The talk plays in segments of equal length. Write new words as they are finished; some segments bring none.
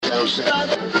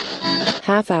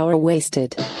Half hour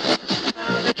wasted.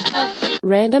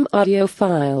 Random audio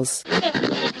files.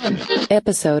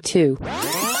 Episode 2.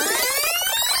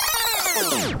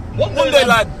 One day,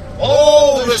 lad,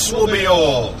 all this will be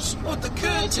yours. What, the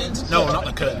curtains? No, not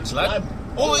the curtains, lad.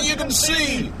 All that you can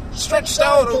see, stretched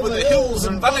out over the hills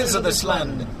and valleys of this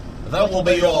land. That will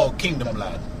be your kingdom,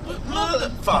 lad. But mother,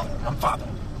 father, I'm father.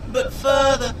 But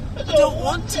father, I don't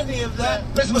want any of that.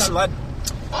 Listen, lad,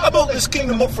 I built this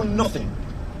kingdom up from nothing.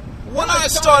 When I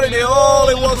started here, all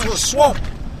it was swamp.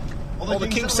 All the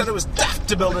king said it was daft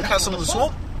to build a castle in the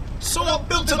swamp, so I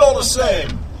built it all the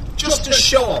same, just to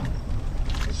show him.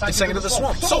 It sank into the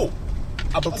swamp, so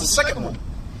I built the second one.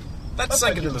 That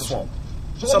sank into the swamp.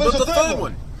 So I built the third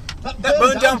one. That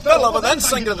burned down, fell over, then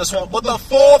sank into the swamp. But the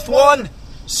fourth one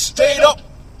stayed up.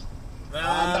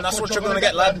 And that's what you're going to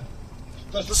get, lad.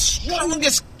 The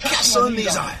strongest castle in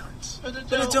these islands. But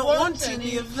I don't want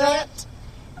any of that.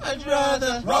 I'd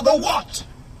rather... Rather what?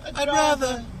 I'd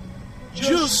rather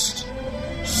just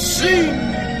sing.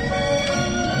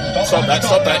 Stop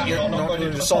that. You're not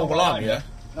doing the song along, yeah?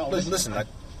 Listen, lad.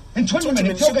 In 20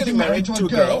 minutes, you're getting married to a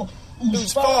girl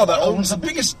whose father owns the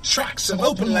biggest tracts of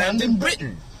open land in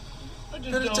Britain. But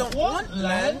I don't want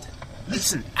land.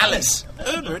 Listen, Alice,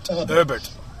 Herbert,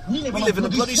 we live in a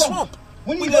bloody swamp.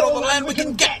 We got all the land we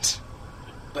can get.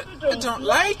 But I don't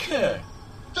like her.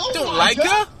 Don't like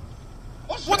her?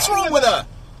 What's wrong with her?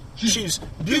 She's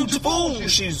beautiful,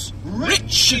 she's rich,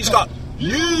 she's got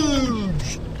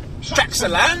huge tracts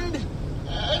of land.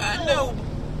 I know,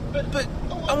 but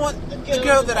I want the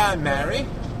girl that I marry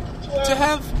to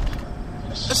have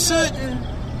a certain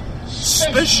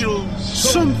special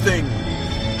something.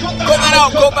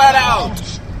 Cut that out.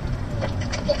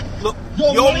 Look,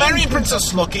 you're marrying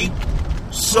Princess Lucky,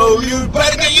 so you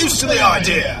better get used to the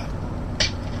idea.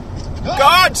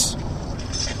 Guards,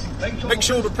 make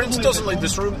sure the prince doesn't leave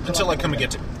this room until I come and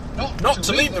get him. Not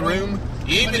to leave the room,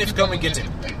 even if I come and get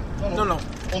him. No,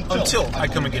 until I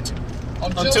come and get him.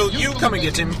 Until you come and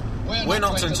get him, we're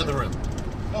not into the room.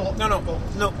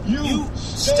 No, you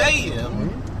stay here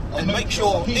and make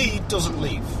sure he doesn't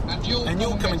leave. And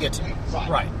you'll come and get him.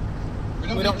 Right.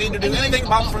 We don't need to do anything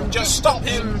apart from just stop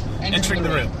him entering the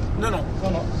room. No.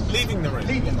 Leaving the room.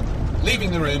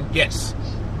 Leaving the room, yes.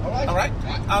 Alright?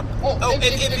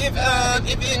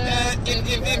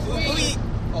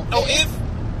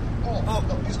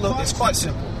 Look, it's quite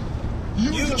simple.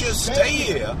 You just stay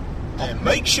here and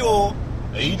make sure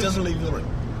he doesn't leave the room.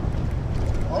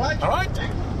 Alright?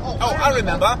 Oh, I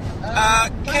remember.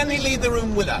 Can he leave the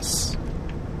room with us?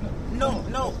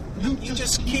 No. You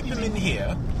just keep him in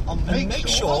here and make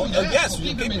sure... yes,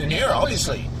 we keep him in here,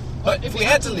 obviously. But if we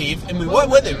had to leave and we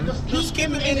weren't with him, just keep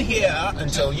him in here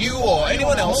until you or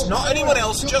anyone else, not anyone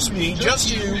else, just me, just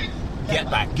you,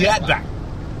 get back.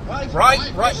 Right,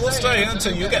 we'll stay here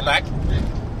until you get back.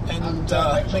 And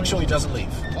make sure he doesn't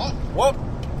leave. What?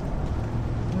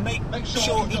 Make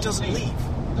sure he doesn't leave.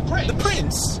 The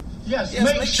prince? Yes,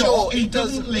 make sure he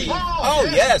doesn't leave. Oh,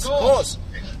 yes, of course.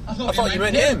 I thought you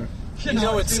meant him. You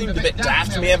know, it seemed a bit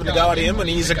daft me having to guard him when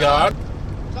he's a guard.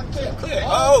 Clear.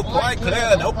 Oh, quite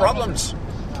clear, no problems.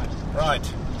 Right.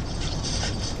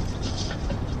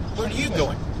 Where are you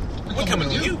going? We're coming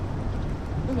with you.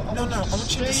 No, I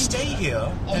want you to stay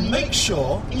here and make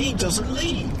sure he doesn't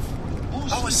leave.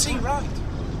 Oh, I see, right.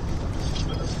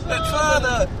 But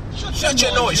father, shut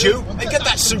your noise, you, and get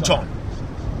that suit on.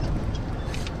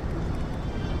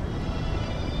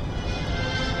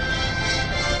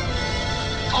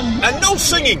 And no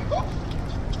singing!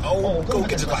 Oh, go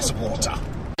get a glass of water.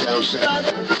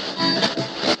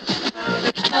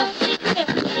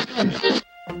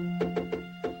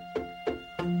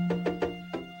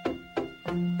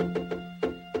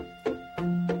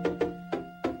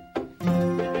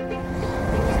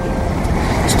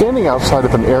 Standing outside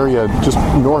of an area just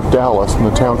north Dallas in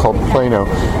a town called Plano,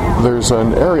 there's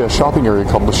a shopping area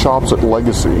called the Shops at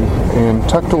Legacy, and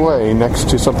tucked away next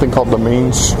to something called the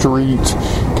Main Street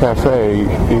Cafe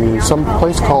is some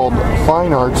place called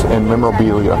Fine Arts and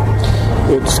Memorabilia.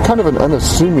 It's kind of an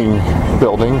unassuming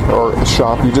building or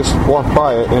shop. You just walk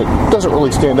by it and it doesn't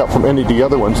really stand out from any of the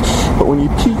other ones, but when you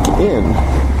peek in,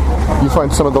 you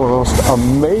find some of the most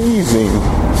amazing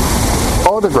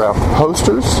autographed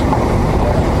posters,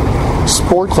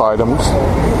 sports items,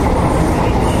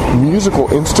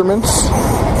 musical instruments,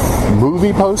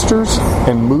 movie posters,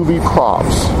 and movie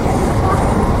props.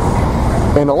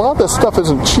 And a lot of this stuff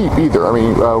isn't cheap either. I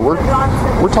mean,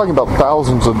 we're talking about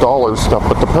thousands of dollars stuff,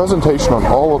 but the presentation on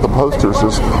all of the posters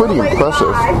is pretty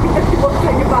impressive.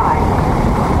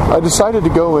 I decided to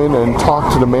go in and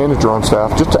talk to the manager on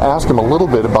staff just to ask him a little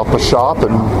bit about the shop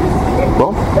and,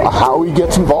 well, how he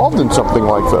gets involved in something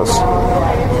like this.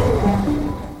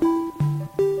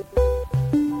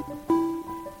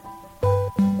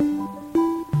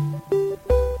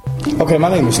 Okay, my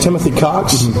name is Timothy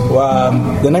Cox.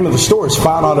 The name of the store is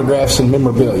Fine Autographs and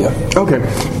Memorabilia. Okay.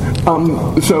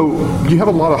 So you have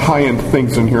a lot of high-end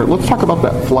things in here. Let's talk about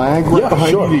that flag right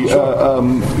behind you.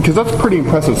 Because that's pretty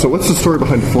impressive. So what's the story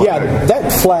behind the flag? Yeah,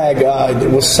 that flag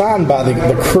was signed by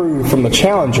the crew from the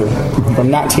Challenger from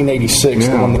 1986,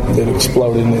 the one that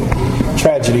exploded in the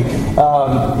tragedy.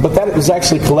 But that was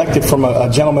actually collected from a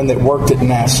gentleman that worked at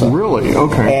NASA. Really?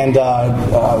 Okay. And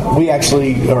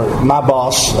my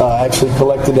boss actually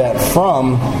collected that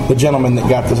from the gentleman that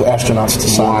got the astronauts to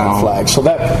sign that flag. So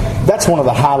that's one of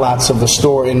the highlights of the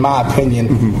store, in my opinion.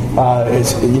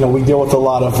 We deal with a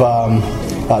lot of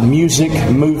music,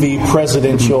 movie,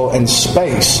 presidential, and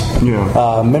space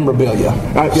memorabilia.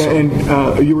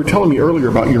 And you were telling me earlier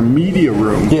about your media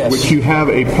room, which you have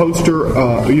a poster.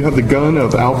 You have the gun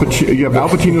of Al Pacino. You have Al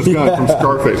Pacino's gun from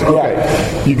Scarface.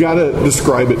 Okay, you got to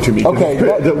describe it to me. Okay,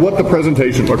 what the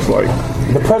presentation looks like.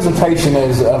 The presentation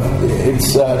is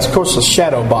it's of course a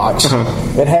shadow box.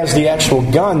 It has the actual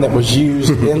gun that was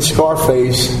used in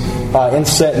Scarface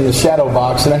inset in the shadow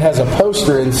box, and it has a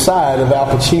poster inside of Al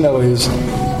Pacino.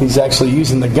 He's actually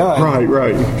using the gun.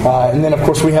 Right. And then, of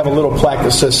course, we have a little plaque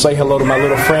that says, "Say hello to my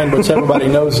little friend," which everybody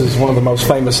knows is one of the most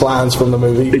famous lines from the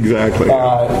movie. Exactly.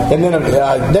 And then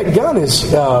that gun is,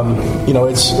 it's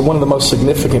one of the most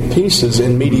significant pieces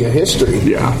in media history.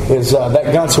 Yeah. Is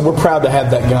that gun. So we're proud to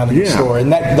have that gun in the store.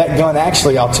 And that gun,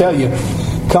 actually, I'll tell you,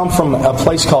 come from a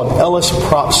place called Ellis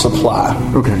Prop Supply.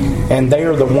 Okay. And they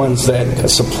are the ones that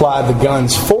supply the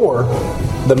guns for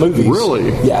the movies.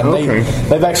 Really? Yeah.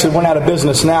 They've actually went out of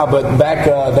business now, but back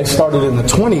they started in the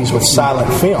 20s with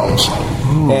silent films.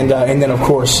 And then, of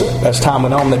course, as time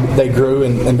went on, they grew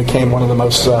and became one of the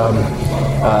most...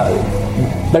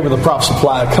 they were the prop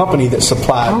supply company that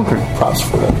supplied props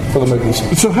for the movies.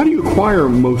 So how do you acquire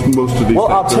most of these things? Well,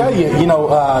 I'll tell you,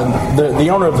 the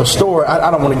owner of the store,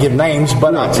 I don't want to give names,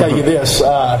 but I'll tell you this.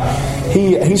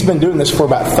 He's been doing this for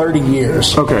about 30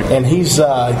 years. Okay. And he's,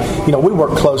 we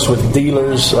work close with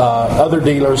dealers, other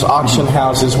dealers, auction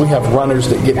houses. We have runners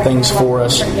that get things for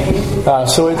us.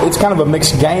 So it's kind of a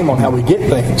mixed game on how we get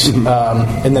things.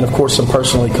 And then, of course, some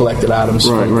personally collected items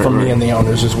from me and the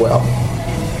owners as well.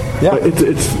 Yeah,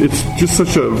 it's just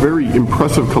such a very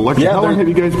impressive collection. How long have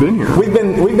you guys been here? We've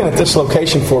been at this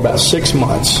location for about 6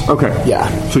 months. Okay. Yeah.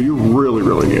 So you're really,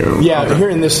 really new. Yeah.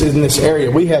 Here in this area,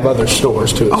 we have other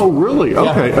stores too. Oh, really?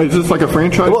 Okay. Yeah. Is this like a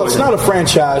franchise? Well, it's not a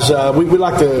franchise. We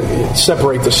like to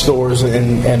separate the stores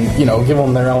and give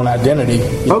them their own identity.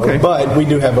 Okay. But we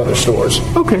do have other stores.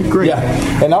 Okay, great. Yeah.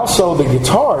 And also the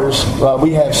guitars.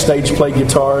 We have stage play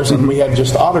guitars and we have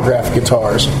just autograph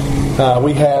guitars.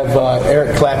 We have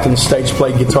Eric Clapton's stage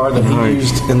play guitar that he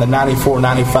used in the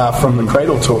 94-95 From the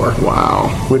Cradle tour. Wow.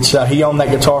 Which he owned that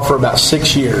guitar for about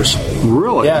 6 years.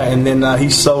 Really? Yeah, and then he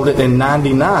sold it in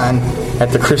 99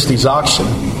 at the Christie's auction.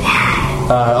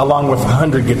 Wow. Along with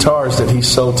 100 guitars that he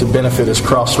sold to benefit his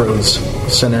Crossroads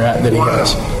Center that he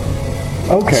has.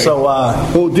 Okay. So,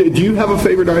 do you have a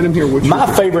favorite item here? My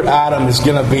favorite item is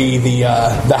going to be the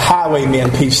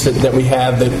Highwaymen piece that we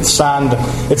have that signed.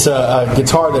 It's a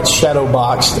guitar that's shadow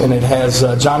boxed, and it has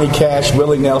Johnny Cash,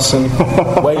 Willie Nelson,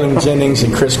 Waylon Jennings,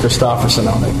 and Chris Christopherson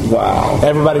on it. Wow.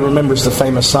 Everybody remembers the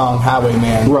famous song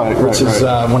Highwayman, which is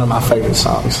one of my favorite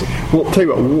songs. Well, tell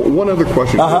you what, one other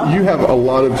question. You have a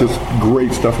lot of just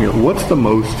great stuff here. What's the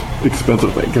most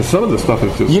expensive thing? Because some of the stuff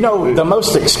is just... the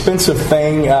most expensive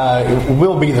thing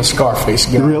will be the Scarface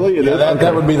gun. Really?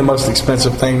 That would be the most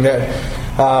expensive thing.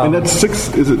 And that's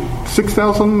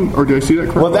 $6,000, or did I see that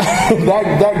correctly? Well,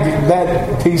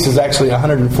 that piece is actually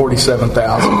 $147,000 for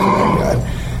that gun.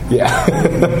 Yeah.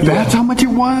 That's how much it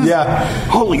was? Yeah.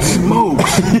 Holy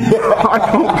smokes.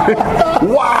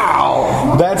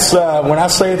 Wow. That's, when I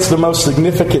say it's the most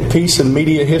significant piece in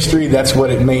media history, that's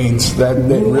what it means. That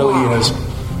it really is.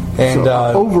 And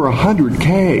over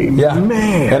 $100K. Yeah.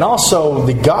 Man. And also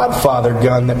the Godfather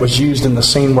gun that was used in the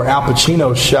scene where Al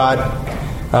Pacino shot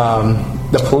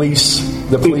the police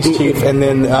chief, and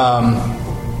then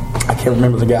I can't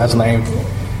remember the guy's name.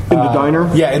 In the diner?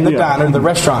 Yeah, in the diner, the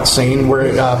restaurant scene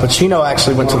where Pacino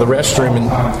actually went to the restroom and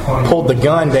pulled the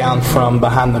gun down from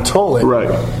behind the toilet.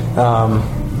 Right.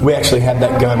 We actually had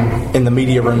that gun in the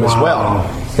media room as well.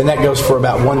 And that goes for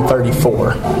about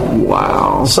 $134.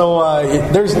 Wow. So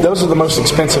those are the most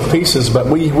expensive pieces, but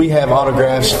we have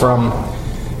autographs from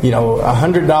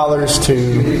 $100 to,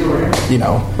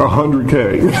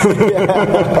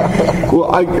 $100K.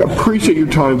 Well, I appreciate your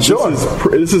time. Sure.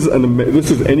 This is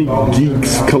any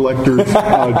geek's collector's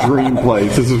dream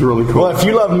place. This is really cool. Well, if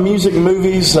you love music and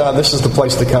movies, this is the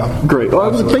place to come. Great.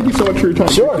 Well, thank you so much for your time.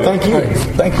 Sure. Thank you.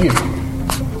 Thank you.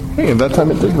 Hey, and that time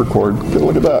it did record. Good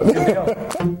look at that.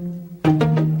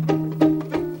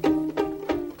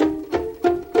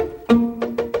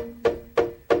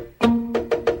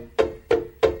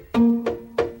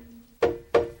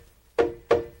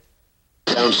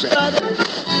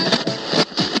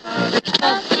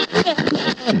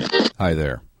 Hi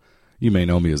there. You may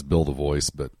know me as Bill the Voice,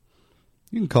 but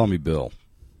you can call me Bill.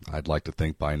 I'd like to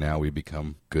think by now we've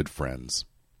become good friends.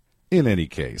 In any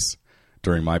case,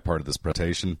 during my part of this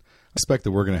presentation, I expect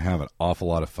that we're going to have an awful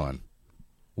lot of fun.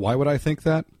 Why would I think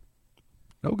that?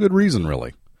 No good reason,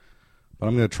 really. But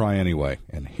I'm going to try anyway,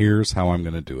 and here's how I'm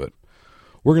going to do it.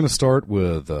 We're going to start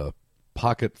with a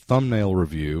pocket thumbnail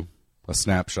review, a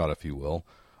snapshot, if you will,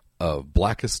 of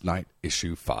Blackest Night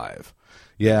issue 5.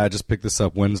 Yeah, I just picked this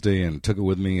up Wednesday and took it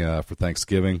with me for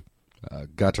Thanksgiving.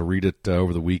 Got to read it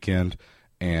over the weekend,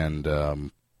 and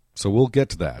so we'll get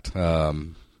to that.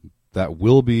 That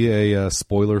will be a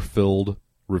spoiler-filled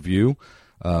review,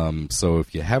 so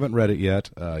if you haven't read it yet,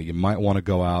 you might want to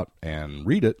go out and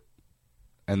read it,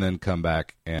 and then come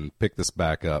back and pick this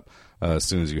back up as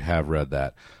soon as you have read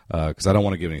that, because I don't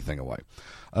want to give anything away.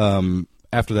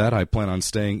 After that, I plan on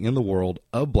staying in the world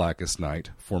of Blackest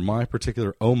Night for my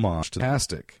particular homage to the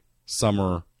fantastic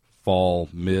summer, fall,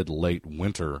 mid, late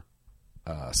winter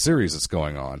series that's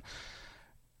going on.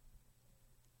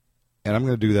 And I'm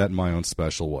going to do that in my own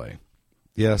special way.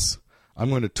 Yes, I'm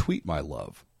going to tweet my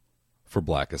love for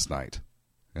Blackest Night.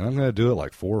 And I'm going to do it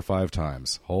like 4 or 5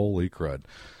 times. Holy crud.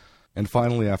 And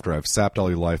finally, after I've sapped all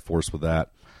your life force with that,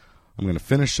 I'm going to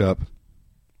finish up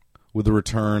with the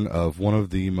return of one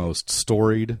of the most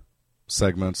storied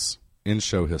segments in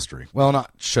show history. Well,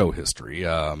 not show history.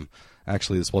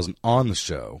 Actually, this wasn't on the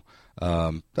show.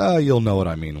 You'll know what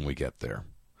I mean when we get there.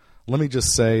 Let me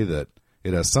just say that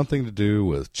it has something to do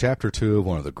with Chapter 2 of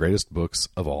one of the greatest books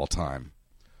of all time.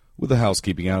 With the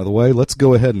housekeeping out of the way, let's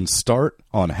go ahead and start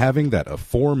on having that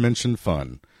aforementioned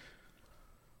fun.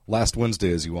 Last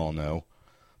Wednesday, as you all know,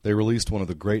 they released one of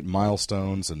the great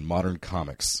milestones in modern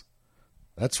comics.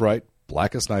 That's right,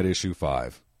 Blackest Night issue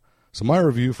 5. So my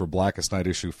review for Blackest Night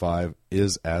issue 5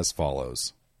 is as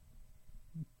follows.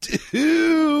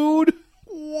 Dude!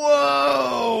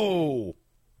 Whoa!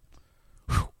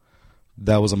 Whew.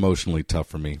 That was emotionally tough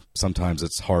for me. Sometimes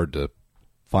it's hard to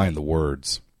find the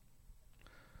words.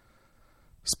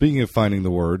 Speaking of finding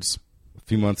the words, a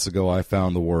few months ago I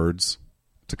found the words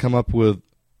to come up with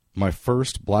my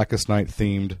first Blackest Night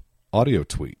themed audio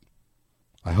tweet.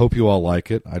 I hope you all like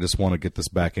it. I just want to get this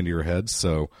back into your heads.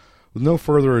 So, with no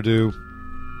further ado,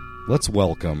 let's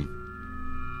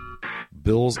welcome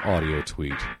Bill's audio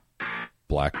tweet,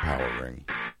 Black Power Ring,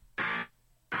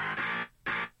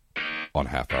 on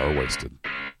Half Hour Wasted.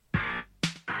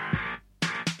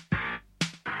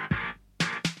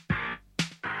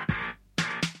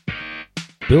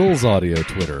 Bill's audio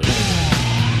Twitter.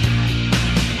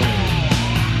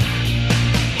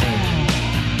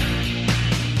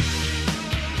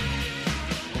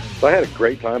 So I had a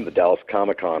great time at the Dallas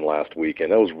Comic-Con last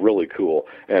weekend. That was really cool.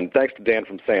 And thanks to Dan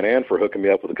from St. Ann for hooking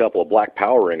me up with a couple of Black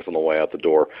Power Rings on the way out the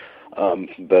door.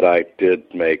 But I did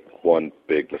make one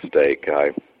big mistake.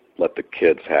 I let the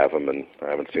kids have them, and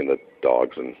I haven't seen the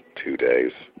dogs in 2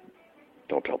 days.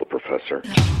 Don't tell the professor.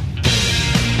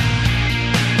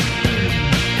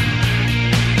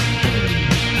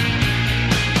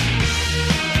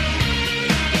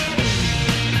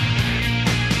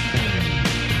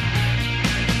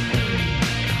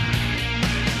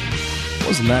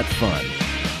 Wasn't that fun?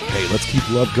 Hey, let's keep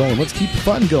love going. Let's keep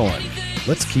fun going.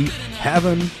 Let's keep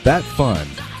having that fun.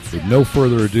 With no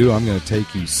further ado, I'm going to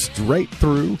take you straight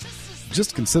through.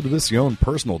 Just consider this your own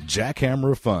personal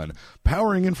jackhammer of fun,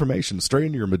 powering information straight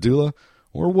into your medulla,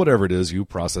 or whatever it is you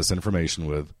process information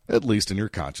with, at least in your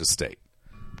conscious state.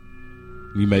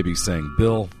 You may be saying,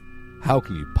 Bill, how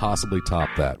can you possibly top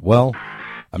that? Well,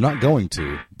 I'm not going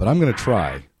to, but I'm going to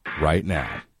try right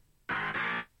now.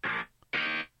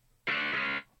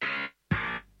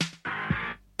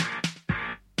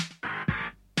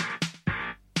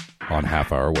 On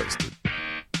Half Hour Wasted.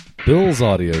 Bill's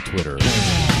audio Twitter.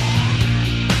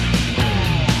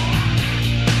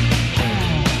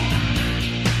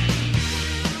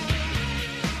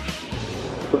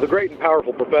 So the great and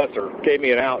powerful professor gave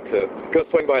me an out to go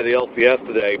swing by the LCS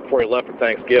today before he left for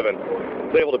Thanksgiving. I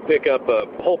was able to pick up a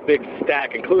whole big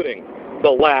stack, including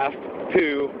the last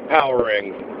 2 Power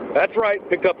Rings. That's right,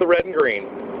 picked up the red and green.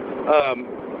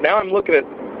 Now I'm looking at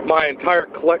my entire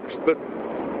collection, but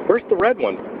where's the red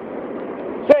one?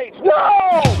 Sage,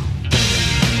 no!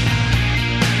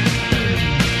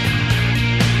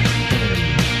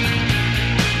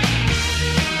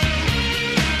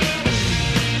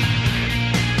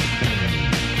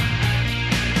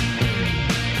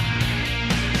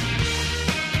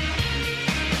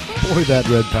 Boy, that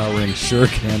red power ring sure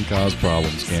can cause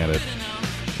problems, can't it?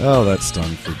 Oh, that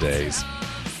stung for days.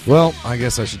 Well, I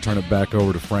guess I should turn it back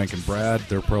over to Frank and Brad.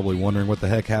 They're probably wondering what the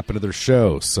heck happened to their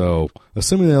show. So,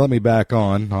 assuming they let me back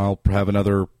on, I'll have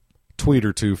another tweet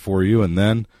or two for you, and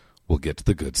then we'll get to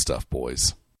the good stuff,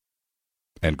 boys.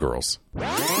 And girls. All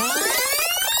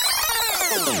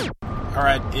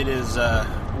right, it is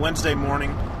Wednesday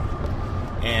morning,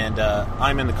 and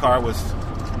I'm in the car with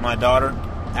my daughter,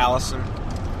 Allison.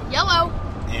 Yellow.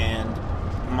 And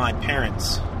my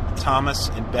parents, Thomas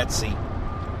and Betsy.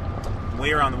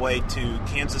 We are on the way to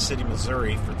Kansas City,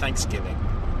 Missouri for Thanksgiving.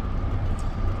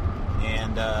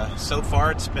 And so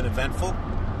far it's been eventful,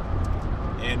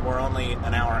 and we're only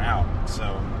an hour out.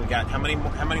 So we got, how many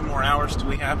more hours do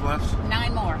we have left?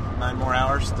 9 more. 9 more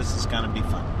hours. This is going to be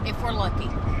fun. If we're lucky.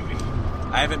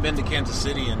 I haven't been to Kansas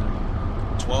City in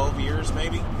 12 years,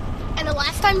 maybe. And the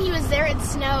last time he was there, it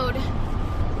snowed.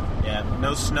 Yeah,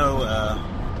 no snow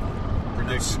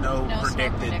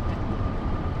predicted.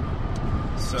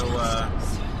 So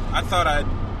I thought I'd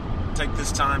take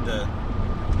this time to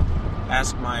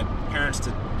ask my parents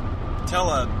to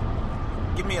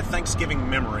give me a Thanksgiving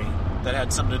memory that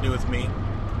had something to do with me.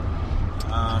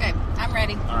 Okay, I'm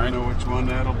ready. All right. I know which one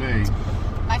that'll be.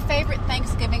 My favorite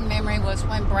Thanksgiving memory was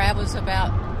when Brad was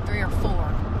about 3 or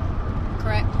 4.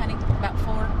 Correct, honey? About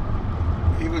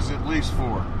 4? He was at least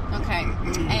 4. Okay.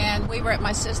 And we were at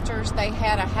my sister's. They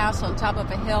had a house on top of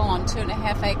a hill on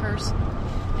 2.5 acres.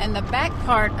 And the back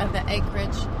part of the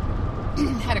acreage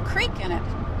had a creek in it.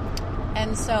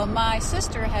 And so my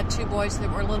sister had 2 boys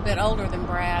that were a little bit older than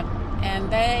Brad.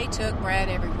 And they took Brad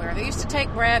everywhere. They used to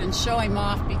take Brad and show him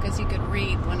off because he could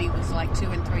read when he was like 2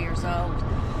 and 3 years old.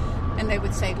 And they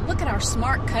would say, look at our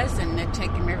smart cousin. They'd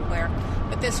take him everywhere.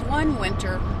 But this one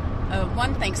winter,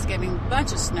 one Thanksgiving,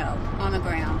 bunch of snow on the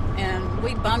ground. And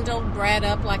we bundled Brad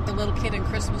up like the little kid in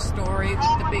Christmas Story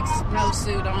with the big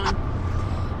snowsuit on.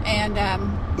 And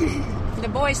the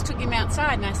boys took him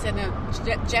outside. And I said, no,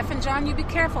 Jeff and John, you be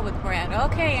careful with Brad.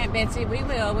 Okay, Aunt Betsy, we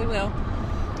will.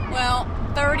 Well,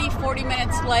 30, 40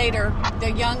 minutes later,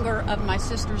 the younger of my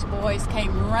sister's boys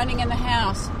came running in the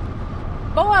house.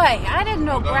 Boy, I didn't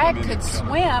know Brad could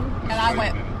swim. And I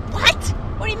went, what?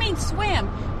 What do you mean swim?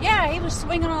 Yeah, he was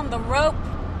swinging on the rope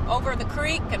over the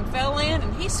creek and fell in,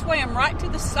 and he swam right to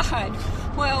the side.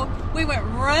 Well, we went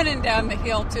running down the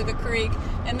hill to the creek,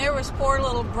 and there was poor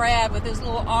little Brad with his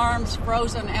little arms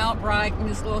frozen outright in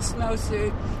his little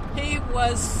snowsuit. He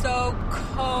was so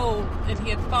cold, and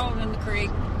he had fallen in the creek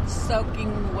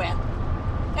soaking wet.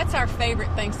 That's our favorite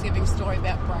Thanksgiving story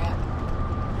about Brad.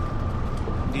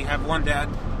 Do you have one, Dad?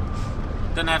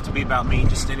 Doesn't have to be about me,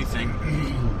 just anything.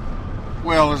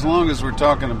 Well, as long as we're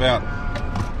talking about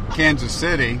Kansas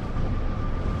City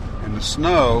and the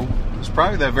snow, it's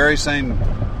probably that very same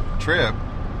trip.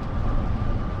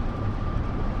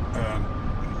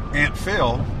 Aunt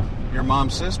Phil, your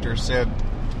mom's sister, said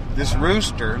this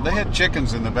rooster, they had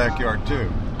chickens in the backyard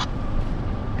too.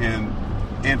 And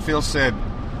Aunt Phil said,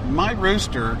 my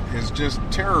rooster is just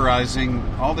terrorizing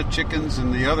all the chickens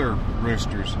and the other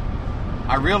roosters.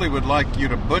 I really would like you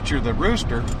to butcher the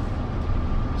rooster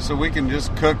so we can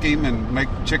just cook him and make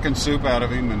chicken soup out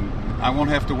of him, and I won't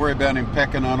have to worry about him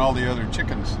pecking on all the other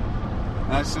chickens.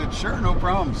 And I said, sure, no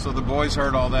problem. So the boys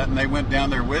heard all that, and they went down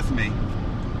there with me.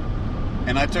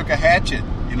 And I took a hatchet.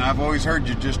 You know, I've always heard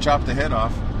you just chop the head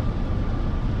off.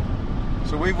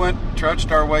 So we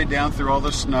trudged our way down through all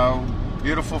the snow,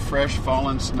 beautiful, fresh,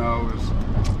 fallen snow.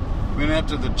 We went out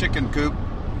to the chicken coop,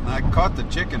 and I caught the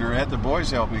chicken, or had the boys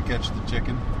help me catch the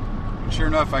chicken. And sure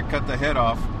enough, I cut the head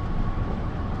off.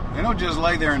 They don't just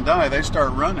lay there and die, they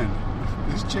start running.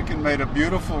 This chicken made a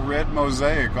beautiful red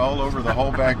mosaic all over the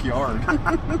whole backyard.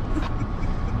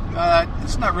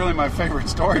 It's not really my favorite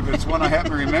story, but it's one I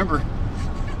happen to remember.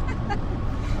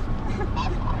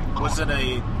 Was it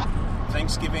a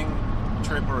Thanksgiving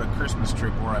trip or a Christmas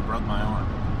trip where I broke my arm?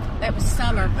 That was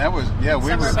summer. That was, yeah, we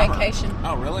summer were... vacation.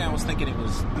 Oh, really? I was thinking it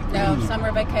was... No,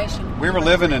 summer vacation. We were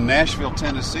living in Nashville,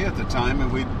 Tennessee at the time,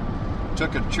 and we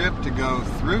took a trip to go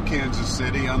through Kansas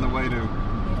City on the way to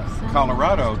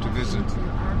Colorado to visit.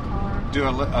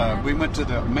 We went to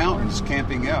the mountains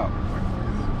camping out.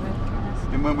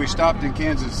 And when we stopped in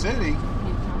Kansas City,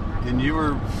 and you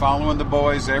were following the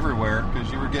boys everywhere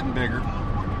because you were getting bigger,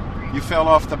 You fell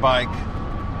off the bike.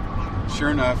 Sure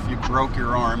enough, you broke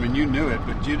your arm, and you knew it,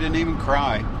 but you didn't even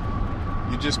cry.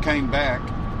 You just came back,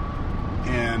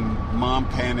 and Mom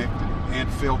panicked, and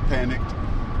Aunt Phil panicked.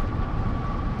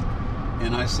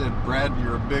 And I said, Brad,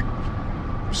 you're a big,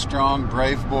 strong,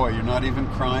 brave boy. You're not even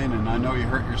crying, and I know you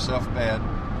hurt yourself bad.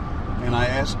 And I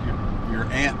asked your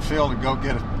Aunt Phil to go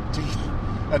get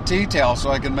a tea towel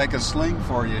so I can make a sling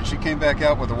for you. And she came back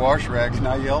out with a wash rag, and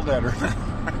I yelled at her.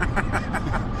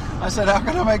 I said, how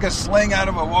can I make a sling out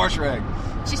of a wash rag?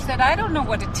 She said, I don't know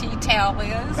what a tea towel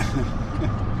is.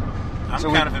 I'm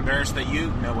kind of embarrassed that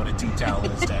you know what a tea towel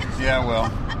is, Dad. Yeah,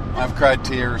 well, I've cried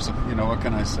tears. You know, what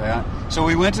can I say? So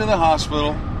we went to the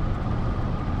hospital,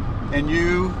 and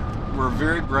you were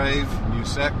very brave, and you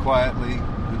sat quietly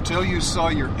until you saw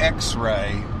your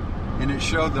x-ray, and it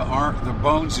showed the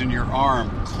bones in your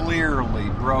arm clearly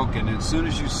broken. And as soon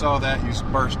as you saw that, you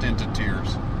burst into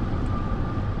tears.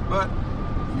 But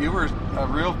you were a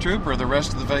real trooper the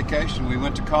rest of the vacation. We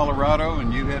went to Colorado,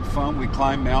 and you had fun. We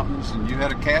climbed mountains, and you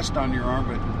had a cast on your arm,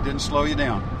 but it didn't slow you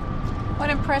down. What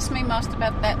impressed me most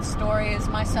about that story is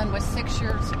my son was 6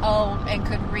 years old and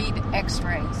could read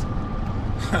x-rays.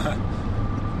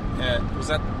 Was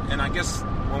that, and I guess,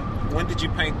 when did you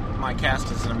paint my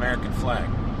cast as an American flag?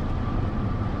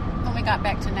 When we got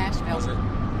back to Nashville. Was it?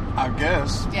 I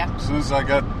guess. Yeah. As soon as I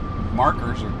got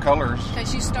markers or colors.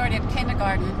 Because you started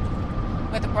kindergarten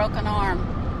with a broken arm.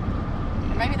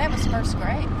 Or maybe that was first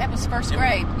grade. That was first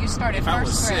grade. You started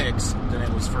first grade. If I was 6, then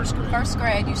it was first grade. First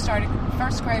grade. You started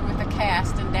first grade with a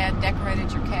cast, and Dad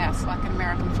decorated your cast like an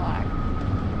American flag.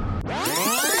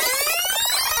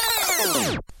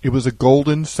 It was a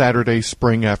golden Saturday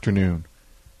spring afternoon,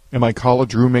 and my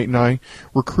college roommate and I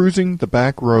were cruising the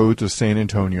back roads of San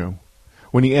Antonio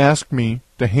when he asked me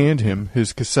to hand him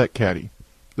his cassette caddy.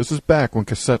 This is back when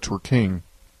cassettes were king.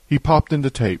 He popped into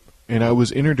tape, and I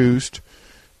was introduced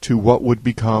to what would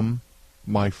become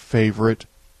my favorite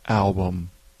album.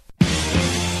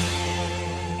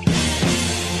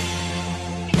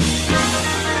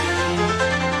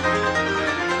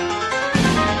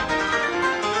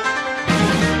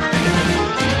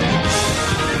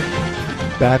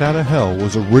 Bat Out of Hell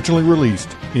was originally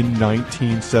released in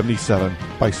 1977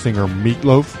 by singer Meat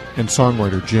Loaf and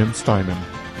songwriter Jim Steinman.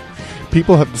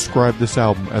 People have described this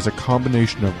album as a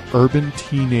combination of urban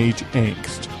teenage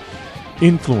angst,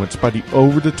 influenced by the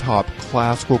over-the-top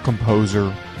classical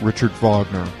composer Richard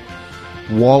Wagner,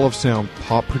 wall of sound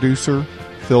pop producer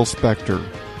Phil Spector,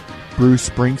 Bruce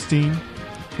Springsteen,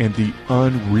 and the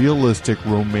unrealistic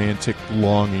romantic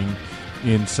longing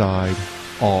inside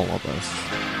all of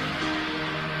us.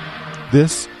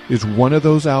 This is one of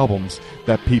those albums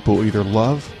that people either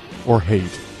love or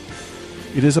hate.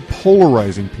 It is a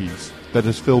polarizing piece that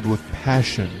is filled with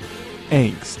passion,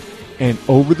 angst, and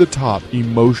over-the-top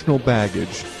emotional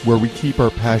baggage where we keep our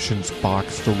passions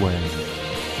boxed away.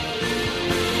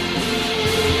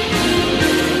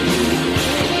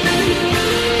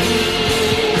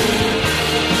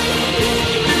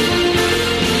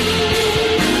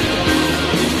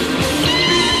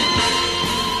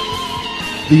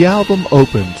 The album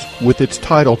opens with its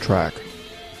title track,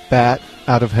 Bat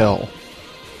Out of Hell.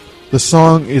 The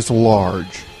song is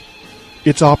large,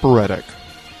 it's operatic,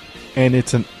 and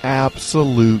it's an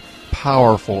absolute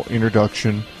powerful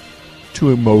introduction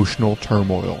to emotional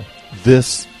turmoil.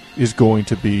 This is going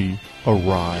to be a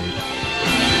ride.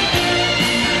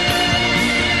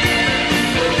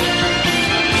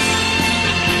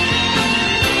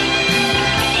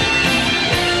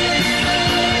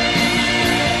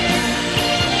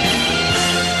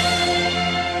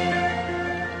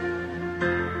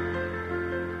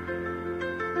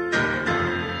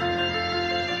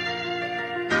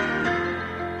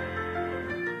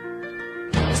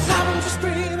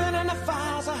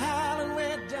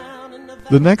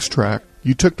 The next track,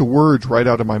 You Took the Words Right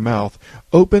Out of My Mouth,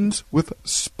 opens with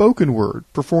spoken word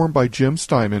performed by Jim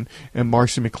Steinman and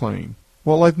Marcy McLean.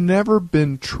 While I've never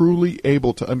been truly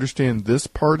able to understand this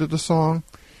part of the song,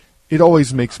 it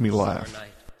always makes me laugh. Night,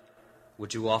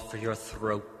 would you offer your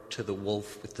throat to the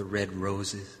wolf with the red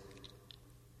roses?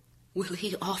 Will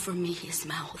he offer me his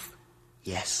mouth?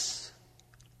 Yes.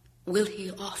 Will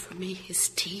he offer me his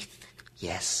teeth?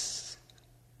 Yes.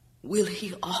 Will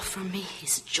he offer me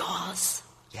his jaws?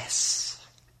 Yes.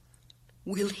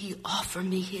 Will he offer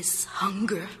me his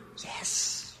hunger?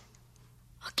 Yes.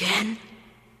 Again,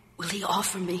 will he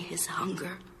offer me his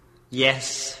hunger?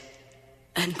 Yes.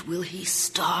 And will he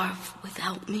starve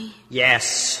without me?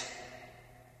 Yes.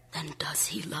 Then does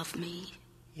he love me?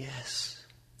 Yes.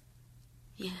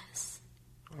 Yes.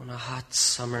 On a hot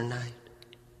summer night,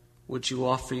 would you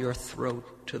offer your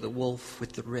throat to the wolf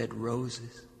with the red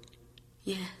roses?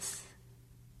 Yes.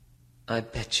 I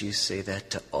bet you say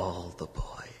that to all the boys.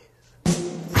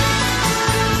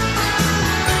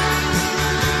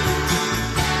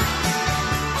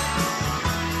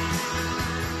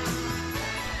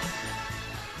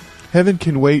 Heaven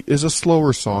Can Wait is a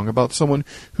slower song about someone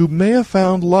who may have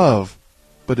found love,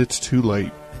 but it's too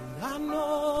late. I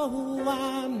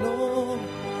know,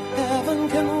 heaven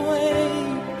can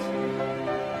wait,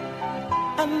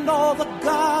 and all the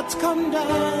gods come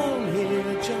down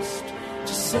here just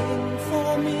to sing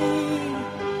for me.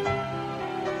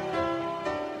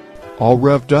 All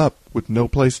revved up with no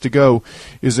place to go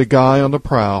is a guy on the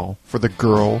prowl for the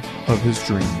girl of his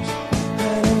dreams.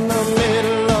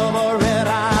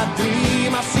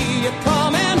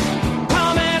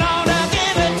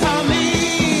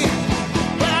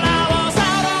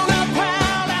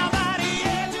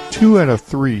 Two Out of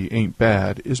Three Ain't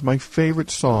Bad is my favorite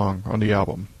song on the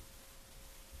album.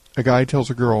 A guy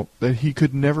tells a girl that he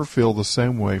could never feel the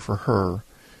same way for her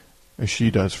as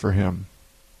she does for him.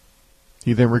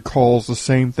 He then recalls the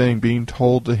same thing being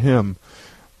told to him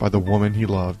by the woman he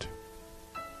loved.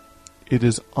 It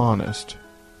is honest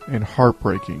and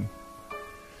heartbreaking.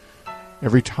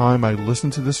 Every time I listen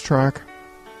to this track,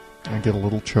 I get a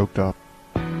little choked up.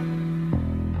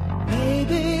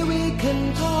 Maybe we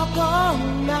can talk all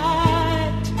night,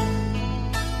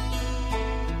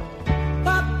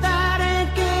 but that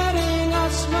ain't getting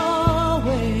us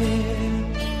nowhere.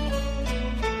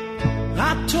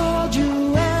 I told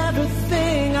you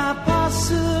everything I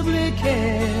possibly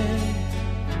can.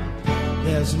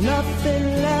 There's nothing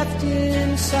left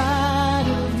inside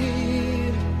of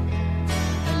you,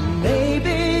 and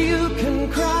maybe you can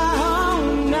cry all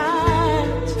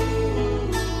night,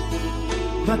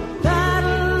 but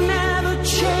that'll never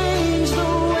change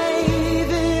the way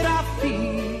that I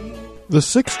feel. The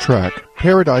sixth track,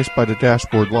 Paradise by the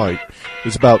Dashboard Light,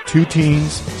 is about two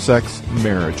teens, sex, and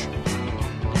marriage.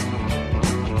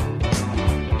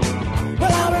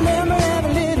 Well, I remember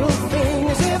every little thing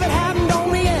as if it happened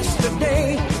only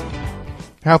yesterday.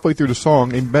 Halfway through the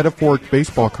song, a metaphoric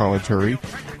baseball commentary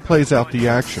plays out the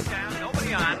action. There's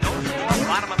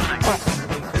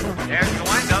the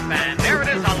windup, and there it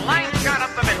is, a line shot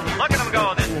up the middle. Look at him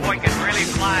go. This boy can really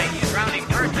fly. He's rounding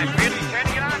first and really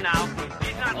turning it on now.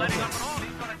 He's not letting up at all.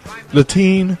 He's going to try. The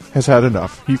teen has had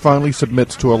enough. He finally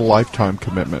submits to a lifetime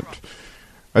commitment.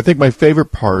 I think my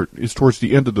favorite part is towards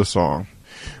the end of the song,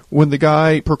 when the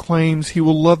guy proclaims he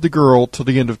will love the girl till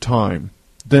the end of time,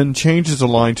 then changes the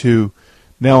line to,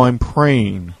 "Now I'm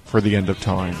praying for the end of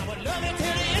time." I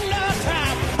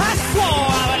swore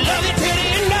I would love you till the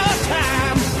end of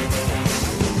time.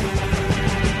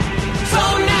 So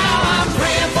now I'm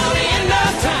praying for the end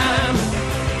of time,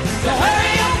 to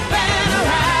hurry up and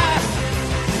arrive.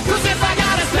 'Cause if I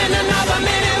gotta spend another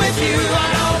minute with you, I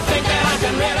don't think that I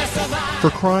can really survive. For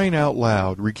Crying Out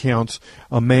Loud recounts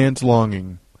a man's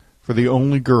longing for the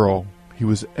only girl he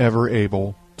was ever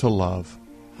able to love.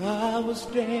 I was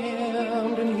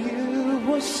damned and you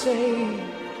were saved,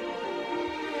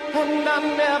 and I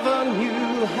never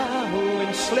knew how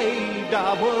enslaved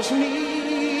I was,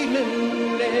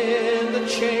 kneeling in the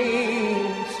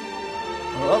chains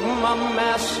of my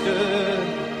master.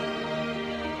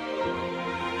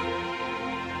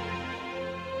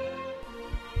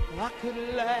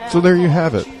 So there you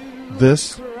have it.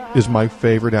 This is my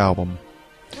favorite album.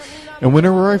 And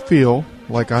whenever I feel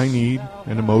like I need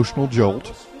an emotional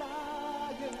jolt,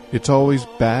 it's always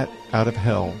Bat Out of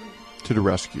Hell to the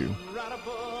rescue.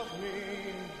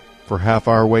 For Half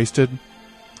Hour Wasted,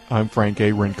 I'm Frank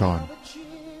A. Rincon.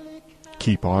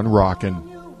 Keep on rockin'.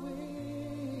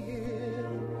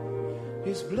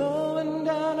 It's blowing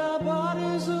down our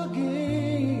bodies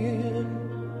again,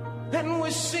 and we're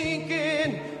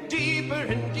sinking deeper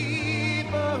and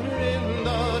deeper in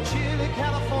the chilly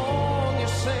California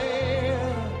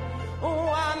sand. Oh,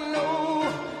 I know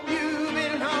you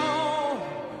belong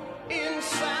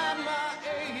inside my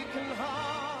aching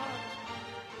heart.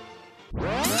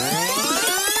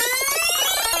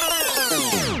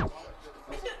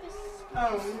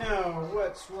 Oh no,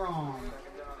 what's wrong?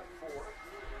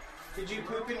 Did you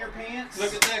poop in your pants?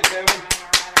 Look at that, Kevin.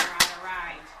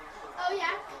 Right. Oh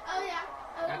yeah, oh yeah.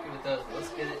 Happy with those. Let's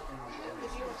get it.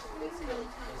 Let's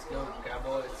go,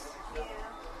 Cowboys.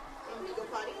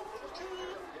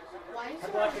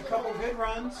 I'd like a couple good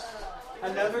runs,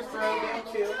 another throw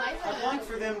downfield. I'd like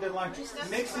for them to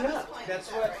mix it up.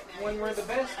 That's what, when we're the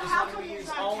best, is when we use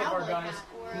all of our guys,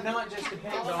 not just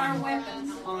depend on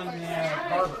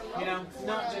Barber. You know,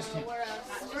 not just him.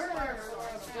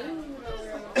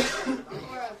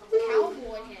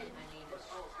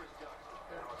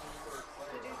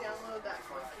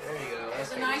 There you go.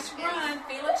 That's a nice Nice run,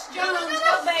 Felix Jones.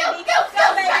 Go, baby. Go, baby.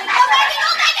 Go, baby.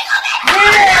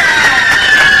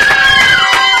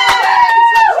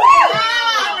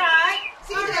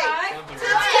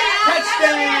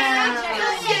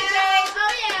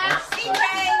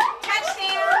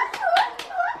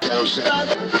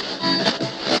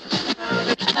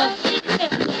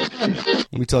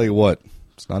 Let me tell you what,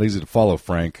 it's not easy to follow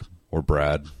Frank or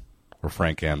Brad, or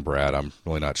Frank and Brad. I'm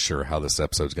really not sure how this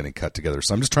episode's getting cut together,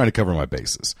 so I'm just trying to cover my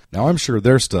bases. Now, I'm sure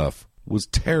their stuff was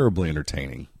terribly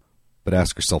entertaining, but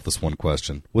ask yourself this one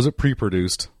question. Was it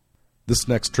pre-produced? This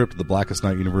next trip to the Blackest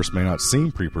Night universe may not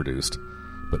seem pre-produced,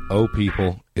 but oh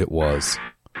people, it was.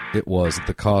 It was at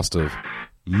the cost of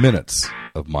minutes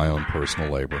of my own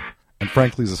personal labor. And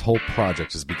frankly, this whole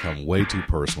project has become way too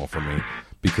personal for me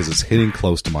because it's hitting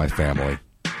close to my family.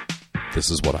 This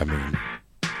is what I mean.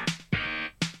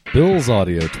 Bill's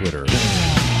audio Twitter on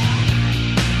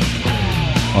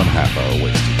Half Hour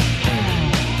Wasted.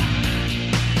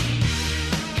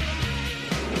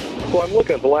 So I'm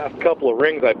looking at the last couple of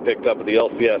rings I picked up at the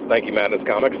LCS Thank You Madness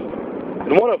Comics,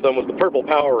 and one of them was the Purple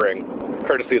Power Ring,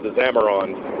 courtesy of the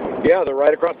Zamarons. Yeah, they're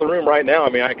right across the room right now. I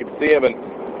mean, I can see them, and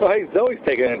oh, hey, Zoe's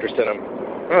taking an interest in him.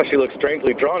 Oh, she looks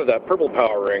strangely drawn to that Purple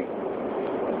Power Ring.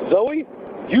 Zoe,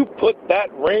 you put that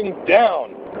ring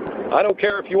down. I don't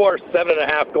care if you are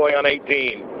 7.5 going on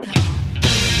 18.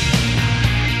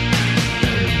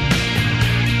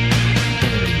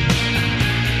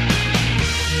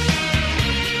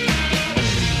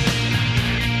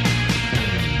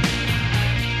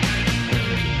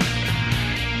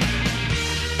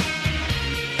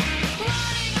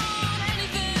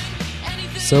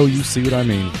 So you see what I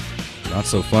mean. Not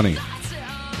so funny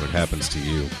when it happens to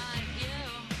you.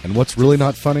 And what's really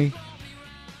not funny?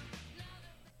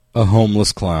 A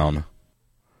homeless clown.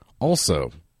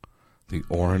 Also, the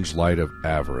orange light of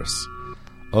avarice.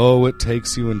 Oh, it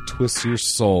takes you and twists your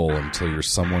soul until you're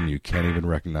someone you can't even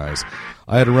recognize.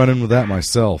 I had to run in with that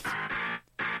myself.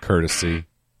 Courtesy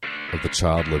of the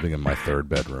child living in my third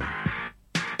bedroom.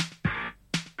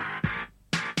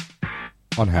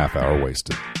 On Half Hour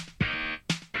Wasted.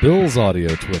 Bill's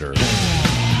audio Twitter.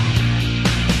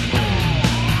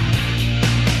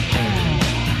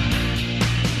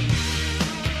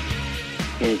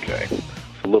 Okay.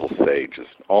 So little Sage is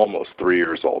almost 3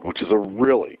 years old, which is a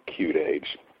really cute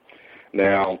age.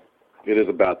 Now, it is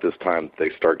about this time that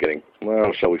they start getting,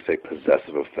 well, shall we say,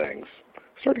 possessive of things.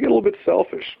 Start to get a little bit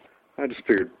selfish. I just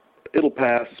figured it'll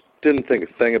pass. Didn't think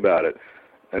a thing about it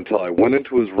until I went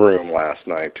into his room last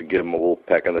night to give him a little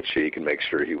peck on the cheek and make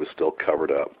sure he was still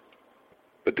covered up.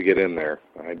 But to get in there,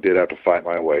 I did have to fight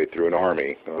my way through an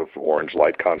army of orange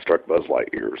light construct Buzz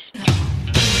Lightyears.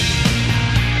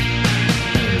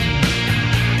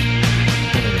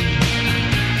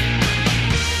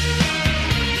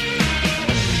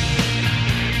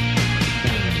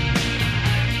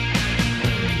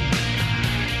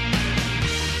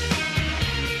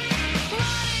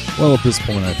 Well, at this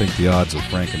point, I think the odds of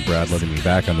Frank and Brad letting me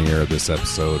back on the air of this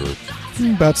episode are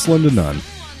about slim to none.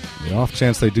 The off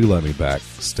chance they do let me back,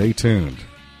 stay tuned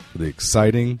for the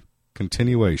exciting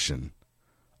continuation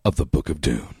of the Book of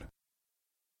Dune.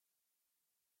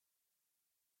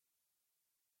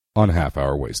 On Half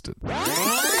Hour Wasted.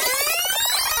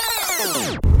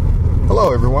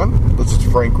 Hello, everyone. This is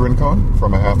Frank Rincon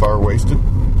from A Half Hour Wasted.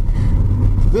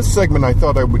 This segment, I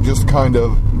thought I would just kind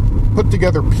of put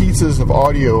together pieces of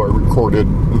audio I recorded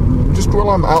just while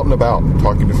I'm out and about,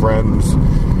 talking to friends,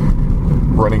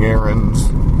 running errands,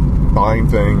 buying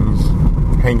things,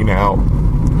 hanging out.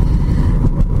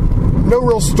 No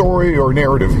real story or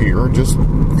narrative here, just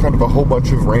kind of a whole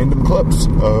bunch of random clips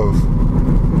of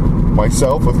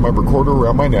myself with my recorder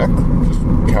around my neck, just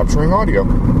capturing audio.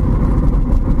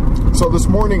 So this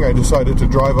morning I decided to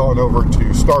drive on over to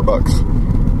Starbucks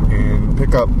and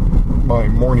pick up my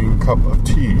morning cup of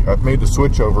tea. I've made the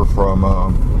switch over from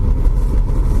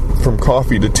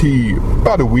coffee to tea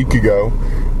about a week ago,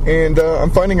 and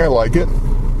I'm finding I like it.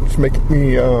 It's making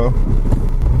me,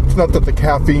 it's not that the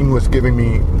caffeine was giving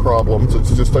me problems,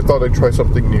 it's just I thought I'd try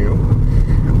something new.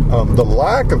 The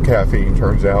lack of caffeine,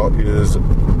 turns out, is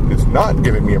it's not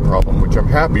giving me a problem, which I'm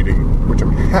happy to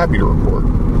report.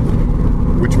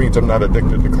 Which means I'm not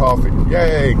addicted to coffee.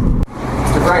 Yay!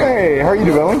 Hey, how are you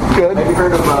doing? Good. Have you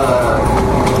heard of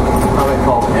how they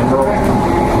call Emerald?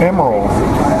 Emerald.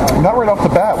 Not right off the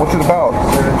bat. What's it about?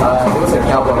 It was a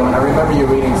cowboy one. I remember you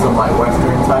reading some like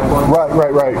Western type ones.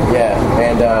 Right. Yeah,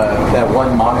 and that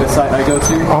one manga site I go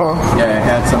to, yeah, it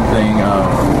had something.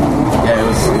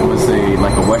 It was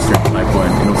like a Western type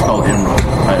one, and it was called Emerald. I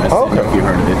don't know if you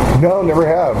heard of it. No, never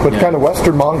have. But kind of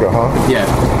Western manga, huh? Yeah.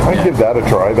 I'd give that a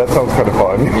try. That sounds kind of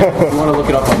fun. Yeah, if you want to look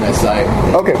it up on that site.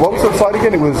 Okay, what was the site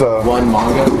again? It was One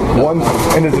Manga. One,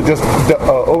 and is it just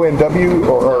ONW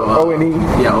or ONE?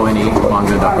 Yeah, ONE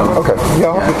manga.com. Okay, yeah,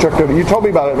 I'll have to check that. You told me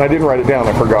about it, and I didn't write it down.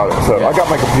 I forgot it. So I got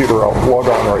my computer. I'll log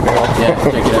on right now. Yeah,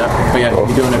 check it out. But yeah,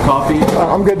 you doing a coffee?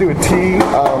 I'm gonna do a tea,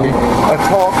 a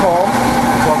tall calm.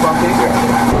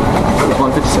 Yeah.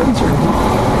 157, sir.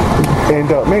 And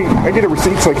may I get a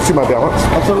receipt so I can see my balance?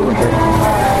 Absolutely.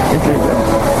 Thank you.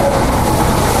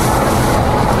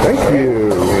 Thank you.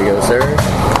 Here you go, sir.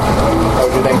 How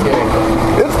was your Thanksgiving?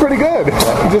 It's pretty good.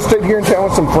 Just stayed here in town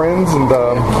with some friends, and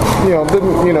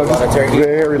just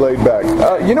very laid back.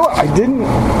 You know what? I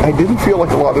didn't feel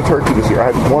like a lot of turkey this year.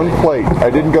 I had one plate. I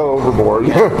didn't go overboard.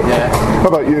 Yeah. How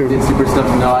about you? Did super stuff?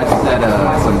 No, I just had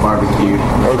some barbecue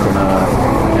from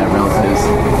relatives.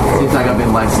 Seems like I've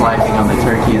been sliding on the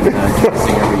turkey and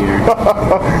dressing every year.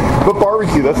 But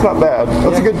barbecue, that's not bad.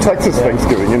 That's a good Texas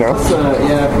Thanksgiving, you know? It's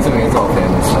all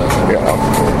family stuff.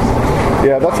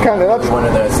 Yeah, that's one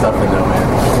of the stuffing though, man.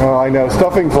 Oh, I know.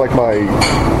 Stuffing's like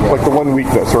the one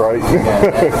weakness, right?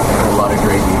 Yeah, a lot of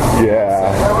gravy.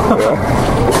 Yeah.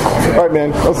 All right,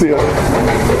 man. I'll see you.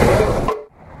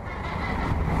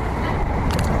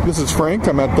 This is Frank.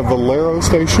 I'm at the Valero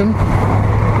station,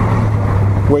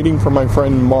 waiting for my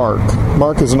friend Mark.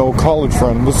 Mark is an old college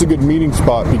friend. This is a good meeting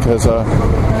spot because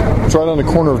it's right on the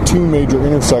corner of two major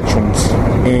intersections,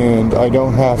 and I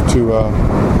don't have to.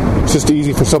 It's just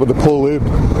easy for someone to pull in,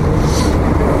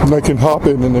 and I can hop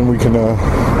in, and then we can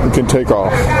take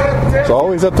off. It's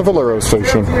always at the Valero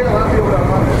station.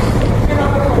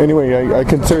 Anyway, I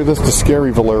consider this the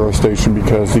scary Valero station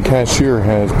because the cashier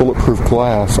has bulletproof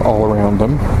glass all around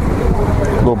them,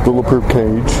 little bulletproof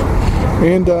cage,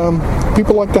 and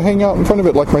people like to hang out in front of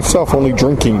it, like myself, only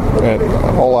drinking at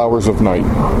all hours of night.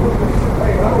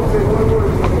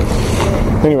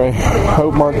 Anyway, I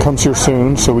hope Mark comes here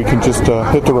soon so we can just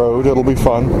hit the road. It'll be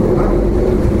fun.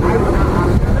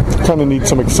 Kind of need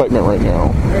some excitement right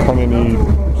now. Kind of need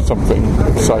something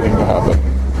exciting to happen.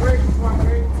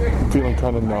 I'm feeling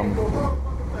kind of numb.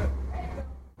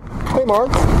 Hey,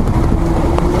 Mark.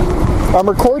 I'm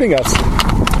recording us.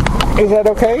 Is that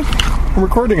okay? I'm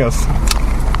recording us.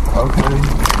 Okay.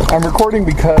 I'm recording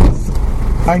because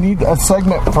I need a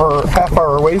segment for Half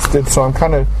Hour Wasted, so I'm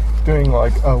kind of doing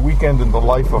like a weekend in the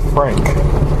life of Frank.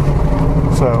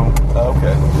 So.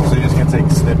 Okay. So you're just gonna take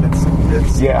snippets and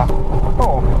bits. Yeah.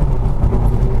 Oh.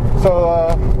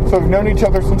 So we've known each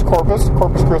other since Corpus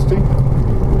Christi,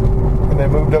 and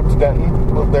then moved up to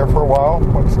Denton. Lived there for a while.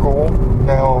 Went to school.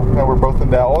 Now we're both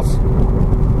in Dallas.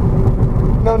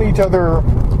 Known each other,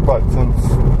 since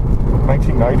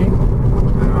 1990?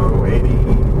 No, 80.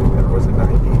 Or was it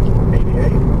 90?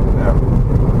 88? No.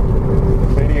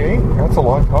 88? That's a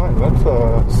long time. That's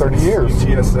 30 years.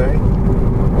 GSA?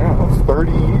 Yeah, that's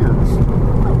 30 years.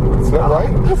 Is that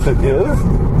right? Yes, it is.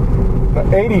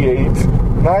 88,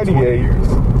 98,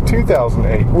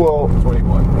 2008. Well,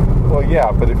 21. Well,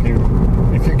 yeah, but if you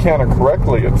count it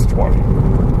correctly, it's 20.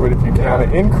 But if you count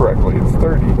it incorrectly, it's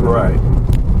 30. Right.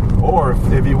 Or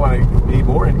if you want to be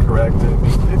more incorrect,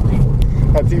 it's 50.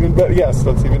 That's even better. Yes,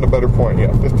 that's even a better point.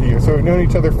 Yeah, 50 years. So we've known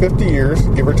each other 50 years,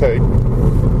 give or take.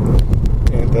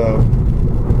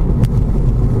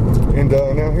 And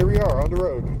now here we are on the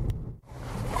road.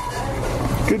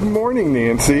 Good morning,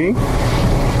 Nancy.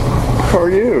 How are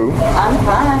you? I'm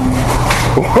fine.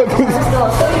 What is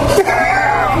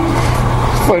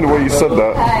It's funny the way you said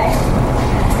that.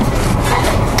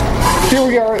 Here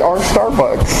we are at our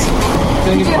Starbucks.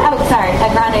 Sorry, a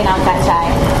grande not that chai.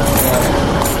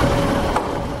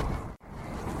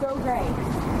 So great.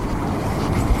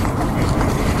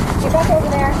 Get back over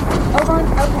there. Over on,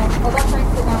 okay. Well, that's nice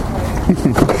to sit down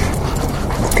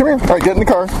first. Come here. All right, get in the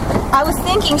car. I was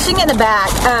thinking, she can get in the back.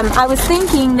 I was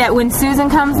thinking that when Susan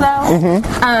comes, though,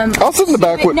 I'll sit in the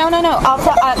back. No, no,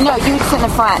 you would sit in the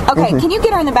front. Okay, can you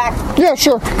get her in the back? Yeah,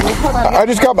 sure. Hold on.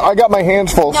 I got my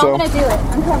hands full, No, so. I'm gonna do it.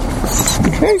 I'm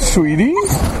coming. Hey, sweetie.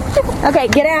 Okay,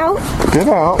 get out. Get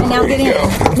out. And now There get you in.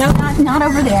 go. No, not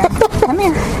over there. Come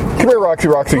here. Come here, Roxy.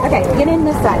 Okay, get in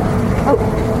this side. Oh,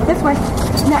 this way.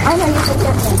 No, I know you should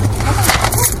get in.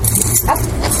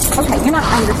 Okay, you're not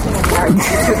understanding. Sorry,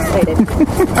 you're too excited.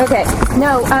 Okay,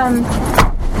 no,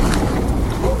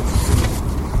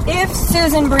 if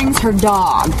Susan brings her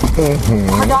dog,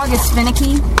 her dog is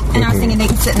finicky, and I was thinking they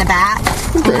could sit in the back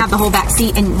and have the whole back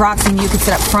seat, and Roxy and you could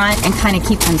sit up front and kind of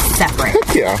keep them separate.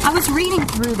 Heck yeah. I was reading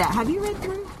through that. Have you read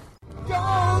through?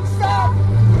 Don't stop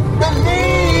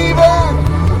believing.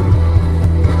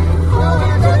 Hold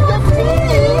on to the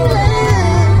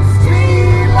feeling.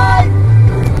 Street like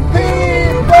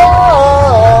people.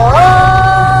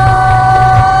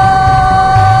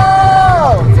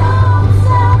 Don't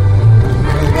stop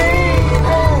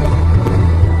believing.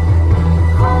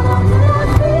 Hold on to the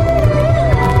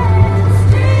feeling.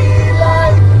 Street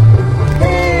like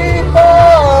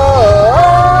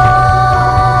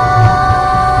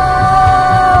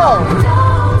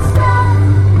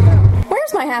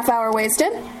Where's my half hour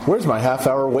wasted? Where's my half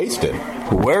hour wasted?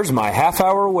 Where's my half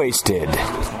hour wasted?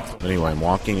 Anyway, I'm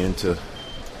walking into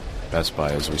Best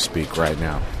Buy as we speak right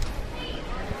now.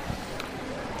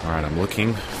 Alright, I'm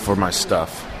looking for my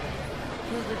stuff.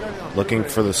 Looking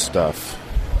for the stuff.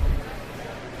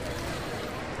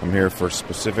 I'm here for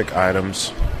specific items.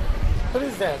 What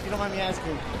is that, if you don't mind me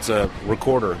asking? It's a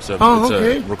recorder. It's a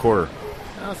recorder.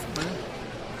 Awesome,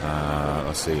 man.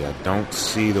 Let's see. I don't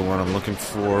see the one I'm looking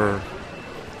for.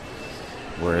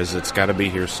 Whereas it's got to be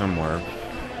here somewhere.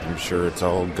 I'm sure it's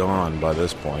all gone by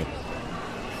this point.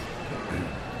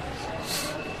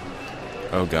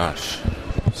 Oh gosh.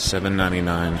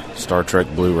 $7.99 Star Trek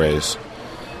Blu-rays.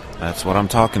 That's what I'm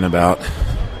talking about.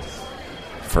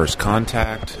 First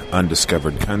Contact,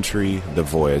 Undiscovered Country, The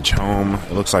Voyage Home.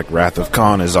 It looks like Wrath of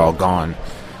Khan is all gone,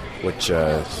 which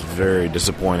is very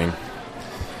disappointing.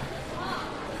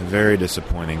 Very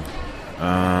disappointing.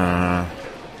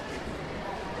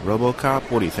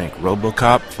 RoboCop, what do you think?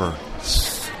 RoboCop for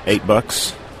 $8?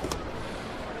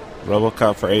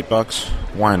 RoboCop for $8?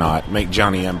 Why not? Make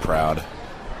Johnny M proud.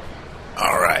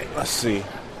 Alright, let's see.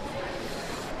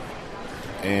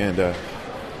 And,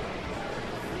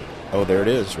 oh, there it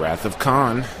is. Wrath of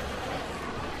Khan.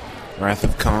 Wrath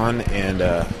of Khan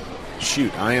and,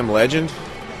 shoot, I Am Legend?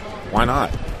 Why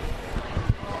not?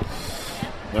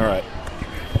 Alright.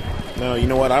 No, you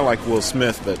know what? I like Will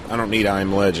Smith, but I don't need I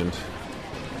Am Legend.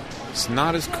 It's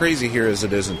not as crazy here as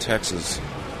it is in Texas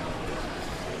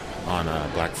on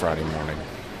Black Friday morning.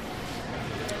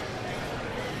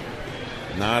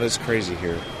 Not as crazy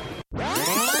here.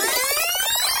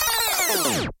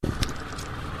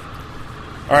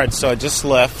 Alright, so I just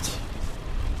left.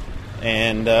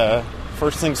 And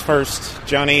first things first,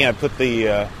 Johnny, I put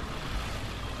the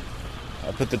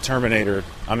Terminator,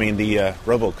 the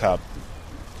RoboCop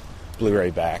Blu-ray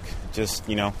back. Just,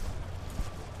 you know,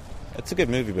 it's a good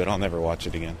movie, but I'll never watch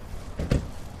it again.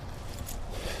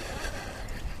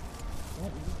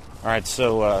 Alright,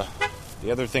 so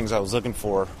the other things I was looking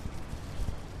for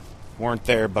weren't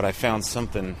there, but I found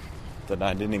something that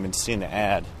I didn't even see in the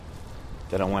ad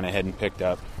that I went ahead and picked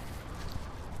up.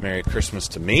 Merry Christmas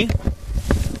to me.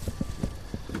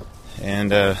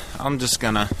 And I'm just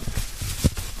gonna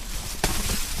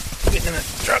get in the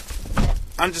truck.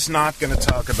 I'm just not gonna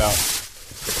talk about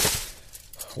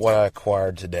what I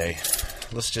acquired today.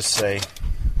 Let's just say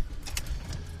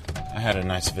I had a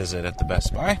nice visit at the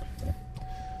Best Buy.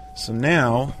 So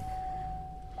now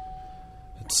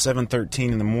it's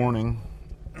 7:13 in the morning.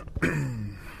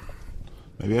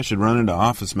 Maybe I should run into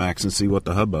Office Max and see what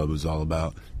the hubbub is all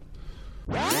about.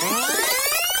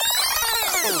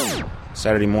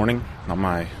 Saturday morning on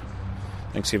my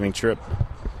Thanksgiving trip,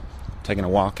 taking a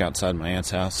walk outside my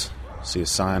aunt's house. See a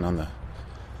sign on the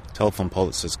telephone pole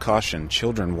that says, "Caution,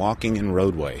 children walking in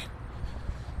roadway."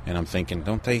 And I'm thinking,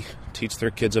 don't they teach their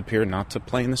kids up here not to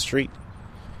play in the street?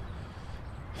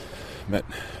 But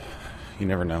you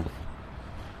never know.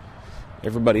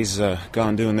 Everybody's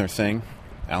gone doing their thing.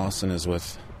 Allison is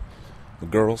with the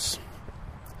girls.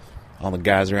 All the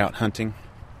guys are out hunting.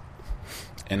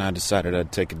 And I decided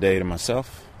I'd take a day to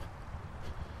myself.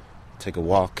 Take a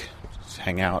walk. Just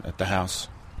hang out at the house.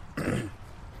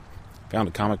 Found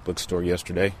a comic book store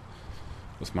yesterday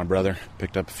with my brother.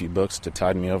 Picked up a few books to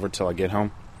tide me over till I get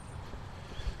home.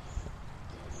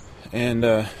 And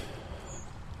now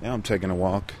I'm taking a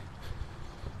walk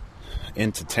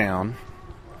into town.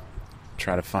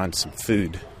 Try to find some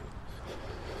food.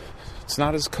 It's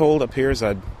not as cold up here as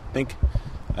I think,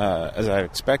 as I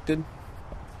expected.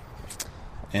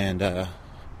 And,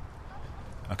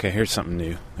 okay, here's something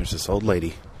new. There's this old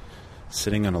lady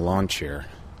sitting on a lawn chair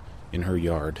in her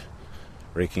yard,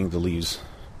 raking the leaves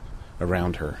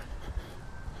around her,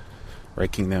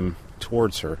 raking them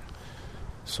towards her,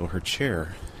 so her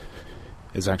chair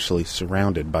is actually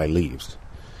surrounded by leaves.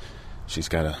 She's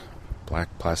got a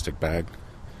black plastic bag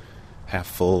half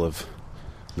full of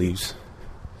leaves,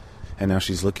 and now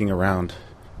she's looking around.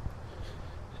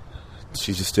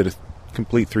 She just did a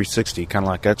complete 360, kind of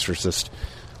like Exorcist,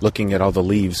 looking at all the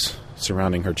leaves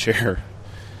surrounding her chair.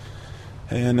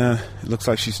 And it looks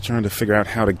like she's trying to figure out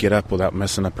how to get up without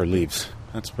messing up her leaves.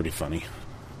 That's pretty funny.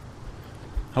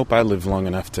 Hope I live long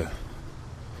enough to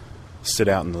sit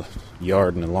out in the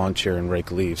yard in a lawn chair and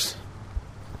rake leaves.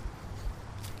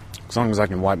 As long as I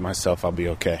can wipe myself, I'll be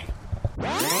okay.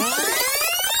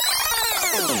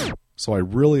 So I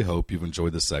really hope you've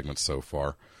enjoyed the segment so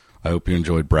far. I hope you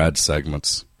enjoyed Brad's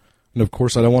segments. And of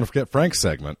course, I don't want to forget Frank's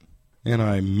segment. And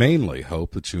I mainly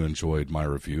hope that you enjoyed my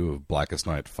review of Blackest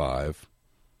Night 5,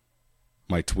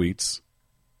 my tweets,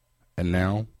 and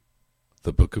now,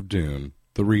 the Book of Dune,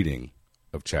 the reading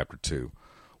of Chapter 2.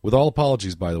 With all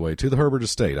apologies, by the way, to the Herbert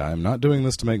Estate. I am not doing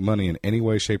this to make money in any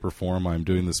way, shape, or form. I am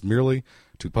doing this merely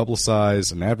to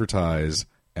publicize and advertise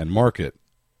and market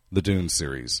the Dune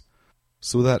series.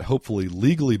 So with that hopefully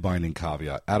legally binding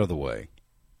caveat out of the way,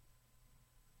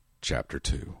 Chapter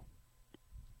 2.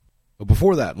 But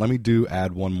before that, let me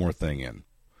add one more thing in.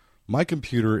 My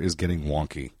computer is getting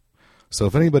wonky. So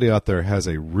if anybody out there has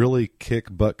a really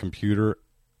kick-butt computer,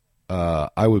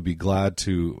 I would be glad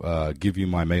to give you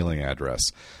my mailing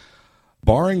address.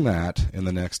 Barring that, in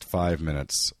the next 5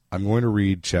 minutes, I'm going to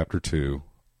read Chapter 2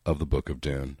 of the Book of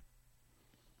Dune.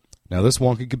 Now, this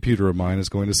wonky computer of mine is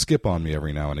going to skip on me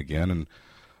every now and again, and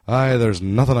there's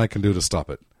nothing I can do to stop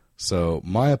it. So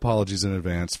my apologies in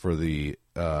advance for the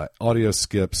audio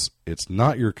skips. It's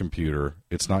not your computer.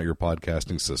 It's not your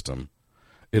podcasting system.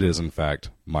 It is, in fact,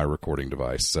 my recording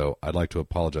device. So I'd like to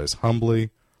apologize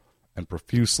humbly and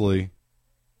profusely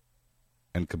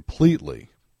and completely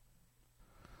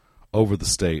over the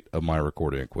state of my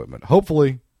recording equipment.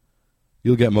 Hopefully,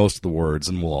 you'll get most of the words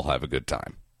and we'll all have a good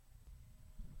time.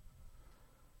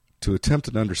 To attempt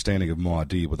an understanding of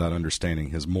Muad'Dib without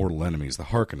understanding his mortal enemies, the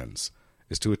Harkonnens,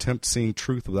 is to attempt seeing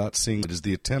truth without seeing. It is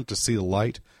the attempt to see the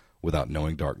light without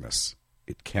knowing darkness.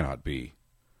 It cannot be.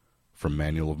 From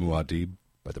Manual of Muad'Dib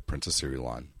by the Princess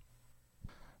Irulan.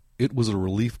 It was a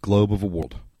relief globe of a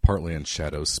world, partly in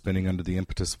shadow, spinning under the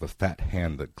impetus of a fat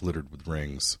hand that glittered with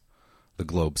rings. The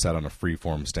globe sat on a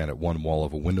free-form stand at one wall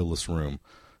of a windowless room,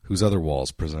 whose other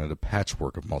walls presented a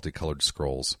patchwork of multicolored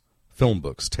scrolls, film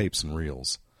books, tapes, and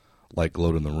reels. Light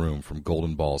glowed in the room from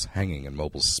golden balls hanging in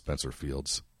mobile dispenser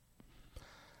fields.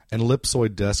 An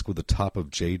ellipsoid desk with a top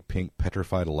of jade-pink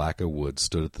petrified lacquer wood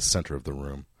stood at the center of the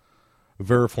room.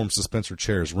 Variform dispenser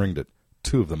chairs ringed it,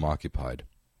 2 of them occupied.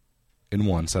 In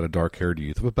one sat a dark-haired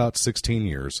youth of about 16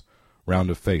 years, round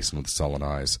of face and with sullen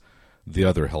eyes. The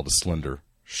other held a slender,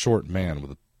 short man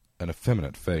with an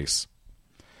effeminate face.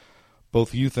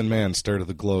 Both youth and man stared at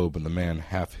the globe, and the man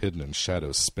half hidden in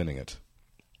shadows spinning it.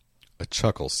 A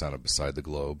chuckle sounded beside the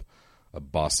globe. A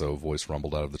basso voice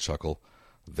rumbled out of the chuckle.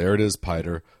 "There it is,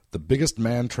 Piter, the biggest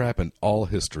man-trap in all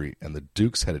history, and the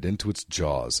Duke's had it into its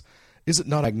jaws. Is it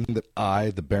not that I,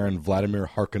 the Baron Vladimir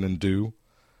Harkonnen, do?"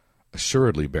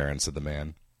 "Assuredly, Baron," said the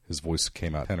man. His voice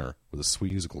came out tenor, with a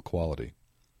sweet musical quality.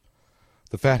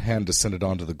 The fat hand descended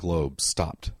onto the globe,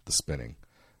 stopped the spinning.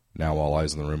 Now all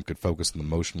eyes in the room could focus on the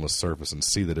motionless surface and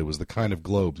see that it was the kind of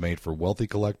globe made for wealthy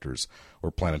collectors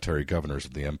or planetary governors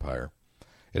of the Empire.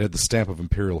 It had the stamp of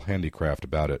imperial handicraft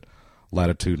about it.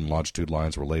 Latitude and longitude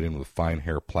lines were laden with fine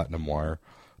hair platinum wire,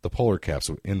 the polar caps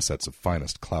with insets of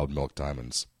finest cloud milk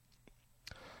diamonds.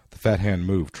 The fat hand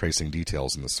moved, tracing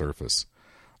details in the surface.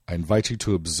 "I invite you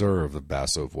to observe," the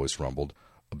basso voice rumbled.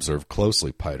 "Observe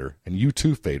closely, Piter, and you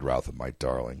too, Feyd-Rautha, my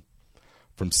darling.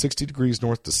 From 60 degrees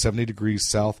north to 70 degrees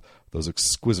south, those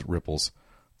exquisite ripples,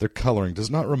 their coloring does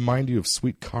not remind you of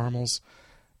sweet caramels,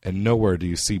 and nowhere do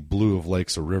you see blue of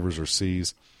lakes or rivers or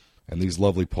seas, and these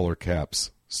lovely polar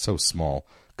caps, so small.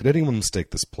 Could anyone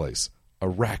mistake this place?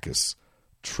 Arrakis,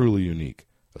 truly unique,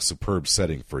 a superb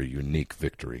setting for a unique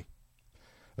victory."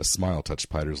 A smile touched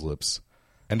Piter's lips.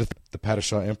 "And if the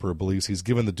Padishah Emperor believes he's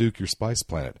given the Duke your spice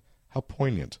planet, how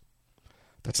poignant."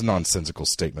 "That's a nonsensical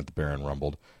statement," the Baron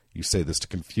rumbled. "You say this to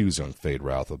confuse young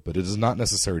Feyd-Rautha, but it is not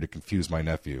necessary to confuse my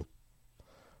nephew."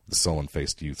 The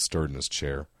sullen-faced youth stirred in his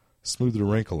chair, smoothed a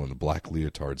wrinkle in the black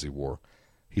leotards he wore.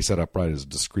 He sat upright as a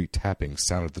discreet tapping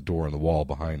sounded at the door in the wall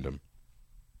behind him.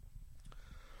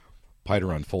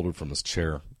 Piter unfolded from his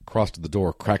chair, crossed to the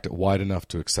door, cracked it wide enough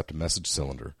to accept a message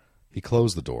cylinder. He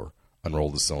closed the door,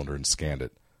 unrolled the cylinder, and scanned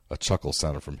it. A chuckle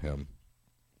sounded from him.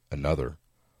 Another.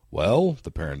 "Well?"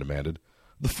 the Baron demanded.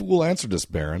 "The fool answered us,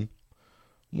 Baron."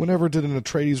 "Whenever did an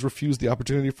Atreides refuse the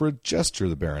opportunity for a gesture?"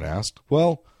 the Baron asked.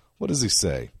 "Well, what does he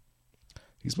say?"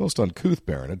 "He's most uncouth,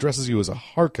 Baron. Addresses you as a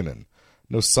Harkonnen.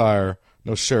 No sire,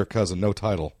 no share cousin, no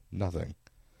title, nothing."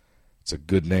 "It's a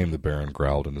good name," the Baron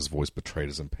growled, and his voice betrayed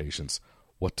his impatience.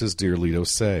 "What does dear Leto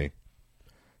say?"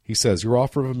 "He says your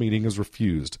offer of a meeting is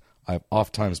refused. I have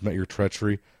oft-times met your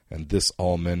treachery, and this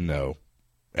all men know."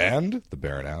 "And?" the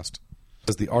Baron asked.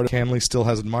 "Says the art of Canley still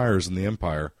has admirers in the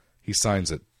Empire. He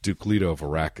signs it, Duke Leto of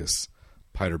Arrakis.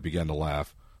 Piter began to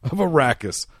laugh. Of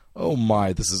Arrakis! Oh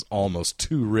my, this is almost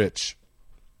too rich.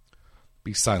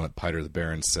 Be silent, Piter, the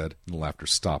Baron said, and the laughter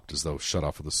stopped as though shut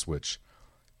off with a switch.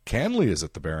 Canley, is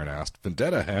it? The Baron asked.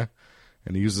 Vendetta, eh?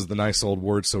 And he uses the nice old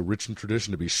word so rich in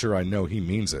tradition to be sure I know he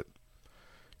means it.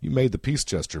 You made the peace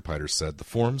gesture, Piter said. The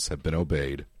forms have been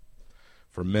obeyed.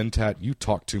 For Mentat, you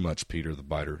talk too much, Peter, the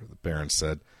Baron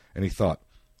said, and he thought,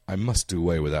 I must do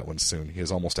away with that one soon. He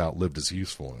has almost outlived his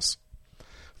usefulness.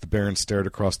 The Baron stared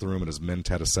across the room at his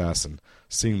Mentat assassin,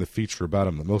 seeing the feature about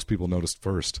him that most people noticed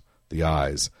first, the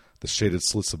eyes, the shaded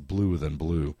slits of blue within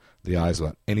blue, the eyes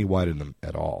without any white in them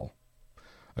at all.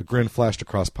 A grin flashed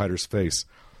across Piter's face.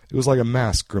 It was like a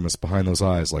mask grimace behind those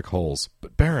eyes like holes.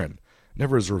 But Baron,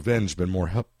 never has revenge been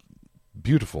more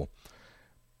beautiful.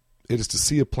 It is to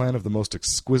see a plan of the most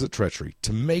exquisite treachery,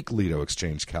 to make Leto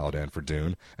exchange Caladan for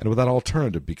Dune, and without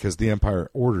alternative because the Empire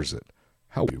orders it.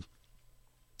 How you?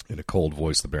 In a cold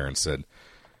voice the Baron said,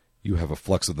 You have a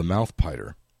flux of the mouth,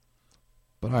 Piter.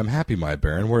 But I am happy, my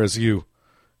Baron, whereas you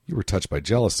were touched by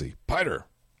jealousy. Piter!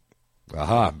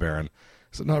 Aha, Baron.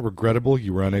 Is it not regrettable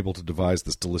you were unable to devise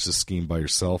this delicious scheme by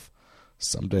yourself?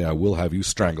 Some day I will have you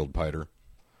strangled, Piter.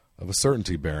 Of a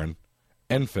certainty, Baron.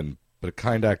 Enfin, but a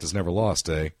kind act is never lost,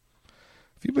 eh?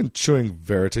 Have you been chewing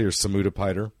verite or samuta,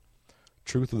 Piter?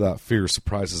 Truth without fear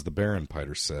surprises the Baron,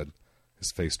 Piter said.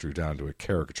 His face drew down to a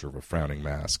caricature of a frowning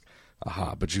mask.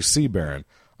 Aha, but you see, Baron,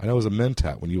 I know as a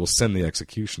Mentat when you will send the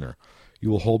executioner. You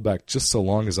will hold back just so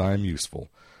long as I am useful.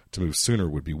 To move sooner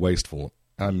would be wasteful.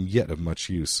 I am yet of much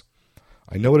use.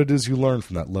 I know what it is you learned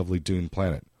from that lovely Dune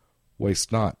planet.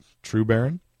 Waste not. True,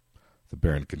 Baron? The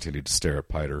Baron continued to stare at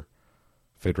Piter.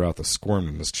 Feyd-Rautha squirmed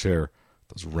in his chair.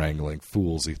 Those wrangling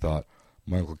fools, he thought.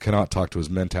 My uncle cannot talk to his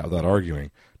Mentat without arguing.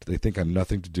 Do they think I'm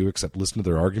nothing to do except listen to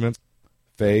their arguments?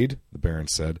 Feyd, the Baron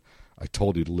said, I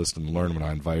told you to listen and learn when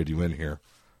I invited you in here.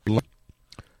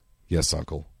 Yes,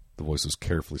 uncle. The voice was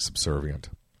carefully subservient.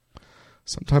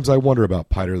 Sometimes I wonder about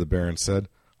Piter, the Baron said.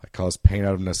 I cause pain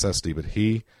out of necessity, but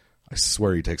I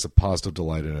swear he takes a positive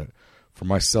delight in it. For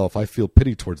myself, I feel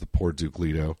pity towards the poor Duke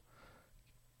Leto.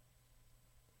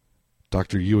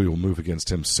 Dr. Yueh will move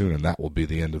against him soon, and that will be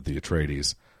the end of the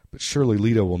Atreides. But surely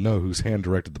Leto will know whose hand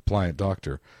directed the pliant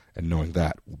doctor, and knowing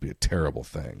that will be a terrible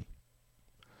thing.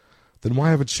 Then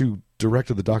why haven't you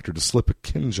directed the doctor to slip a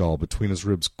kinjal between his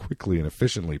ribs quickly and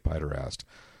efficiently? Piter asked.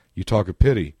 You talk of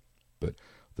pity, but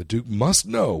the Duke must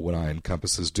know when I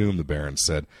encompass his doom, the Baron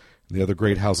said, and the other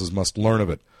great houses must learn of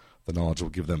it. The knowledge will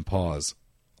give them pause.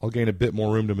 I'll gain a bit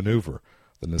more room to maneuver.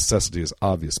 The necessity is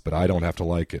obvious, but I don't have to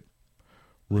like it.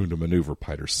 Room to maneuver,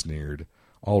 Piter sneered.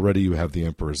 Already you have the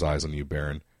Emperor's eyes on you,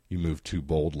 Baron. You move too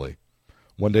boldly.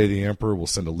 One day the Emperor will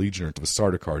send a legioner of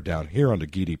Sardaukar down here onto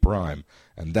Giedi Prime,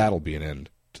 and that'll be an end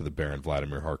to the Baron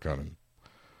Vladimir Harkonnen.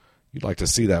 You'd like to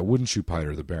see that, wouldn't you,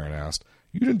 Piter? The Baron asked.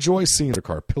 You'd enjoy seeing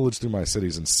Sardaukar pillage through my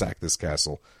cities and sack this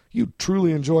castle. You'd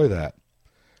truly enjoy that.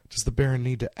 Does the Baron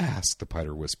need to ask? The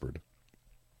Piter whispered.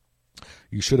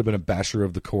 You should have been a basher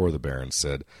of the core, the Baron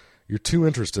said. You're too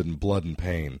interested in blood and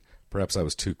pain. Perhaps I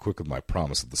was too quick with my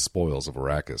promise of the spoils of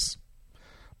Arrakis.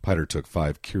 Piter took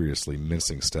 5 curiously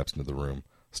mincing steps into the room,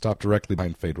 stopped directly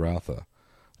behind Feyd-Rautha.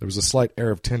 There was a slight air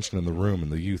of tension in the room,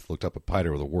 and the youth looked up at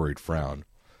Piter with a worried frown.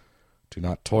 Do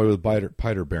not toy with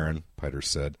Piter, Baron, Piter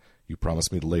said. You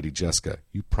promised me the Lady Jessica.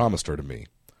 You promised her to me.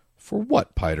 For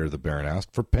what, Piter? The Baron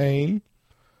asked. For pain?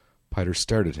 Piter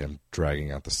stared at him,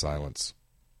 dragging out the silence.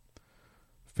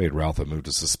 Feyd-Rautha moved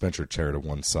a suspension chair to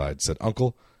one side, said,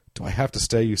 Uncle, do I have to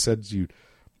stay? You said you...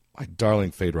 My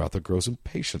darling Feyd-Rautha grows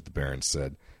impatient, the Baron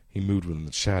said. He moved within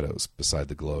the shadows, beside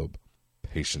the globe.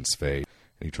 Patience, Feyd,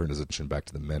 and he turned his attention back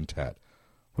to the Mentat.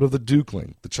 What of the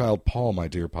Dukeling, the child Paul, my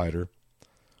dear Piter?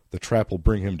 The trap will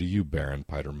bring him to you, Baron,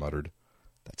 Piter muttered.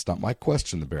 That's not my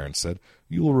question, the Baron said.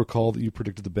 You will recall that you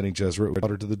predicted the Bene Gesserit would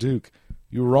daughter to the Duke.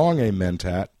 You were wrong,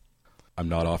 Mentat? I'm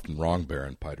not often wrong,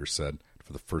 Baron, Piter said.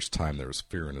 For the first time there was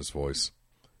fear in his voice.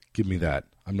 Give me that.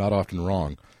 I'm not often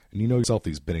wrong. And you know yourself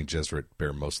these Bene Gesserit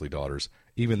bear mostly daughters.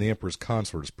 Even the Emperor's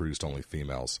consort has produced only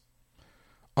females.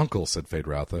 Uncle, said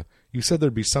Feyd-Rautha, you said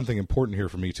there'd be something important here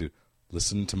for me to...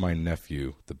 Listen to my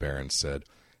nephew, the Baron said.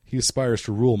 He aspires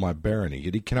to rule my barony,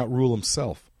 yet he cannot rule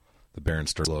himself. The Baron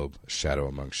stirred the globe, a shadow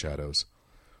among shadows.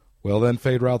 Well then,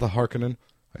 Feyd-Rautha Harkonnen,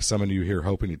 I summoned you here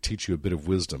hoping to teach you a bit of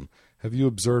wisdom. Have you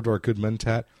observed our good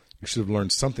Mentat? You should have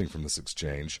learned something from this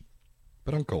exchange.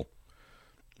 But, Uncle,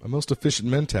 a most efficient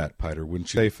Mentat, Piter,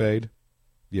 wouldn't you say, Feyd?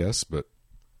 Yes, but...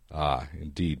 Ah,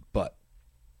 indeed, but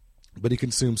he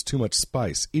consumes too much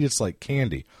spice. Eats like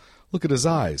candy. Look at his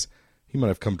eyes. He might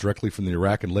have come directly from the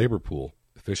Iraq and labor pool.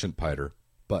 Efficient, Piter,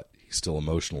 but he He's still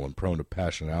emotional and prone to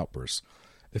passionate outbursts.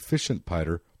 Efficient,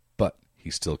 Piter, but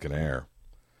he still can err.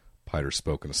 Piter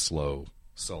spoke in a slow,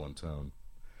 sullen tone.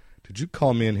 Did you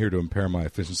call me in here to impair my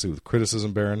efficiency with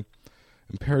criticism, Baron?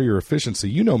 Impair your efficiency?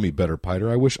 You know me better, Piter.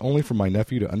 I wish only for my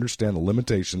nephew to understand the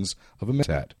limitations of a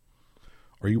mentat.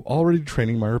 Are you already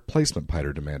training my replacement?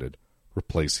 Piter demanded.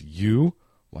 Replace you?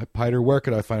 Why, Piter, where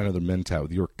could I find another mentat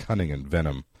with your cunning and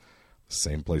venom? The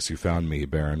same place you found me,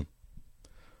 Baron.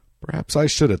 Perhaps I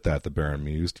should at that, the Baron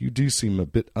mused. You do seem a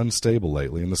bit unstable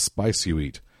lately, and the spice you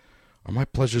eat. Are my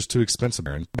pleasures too expensive,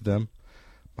 Baron? Them?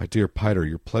 My dear Piter,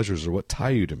 your pleasures are what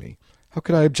tie you to me. How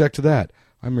could I object to that?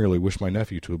 I merely wish my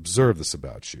nephew to observe this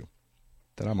about you.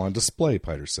 Then I'm on display,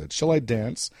 Piter said. Shall I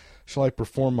dance? Shall I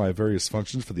perform my various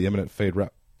functions for the eminent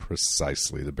Phaedra?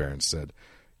 Precisely, the Baron said.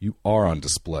 You are on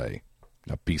display.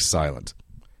 Now be silent.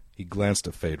 He glanced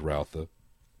at Feyd-Rautha,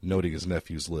 noting his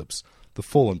nephew's lips, the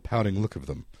full and pouting look of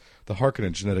them, the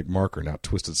Harkonnen genetic marker now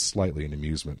twisted slightly in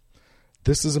amusement.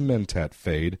 This is a mentat,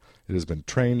 Feyd. It has been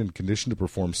trained and conditioned to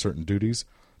perform certain duties.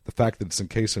 The fact that it's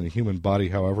encased in a human body,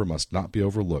 however, must not be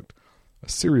overlooked. A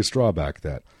serious drawback,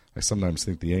 that. I sometimes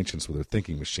think the ancients with their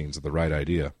thinking machines had the right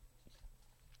idea.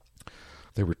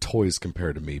 They were toys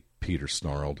compared to me, Piter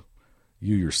snarled.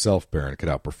 You yourself, Baron, could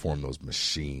outperform those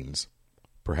machines.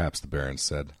 Perhaps, the Baron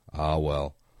said. Ah,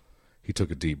 well. He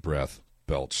took a deep breath,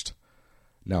 belched.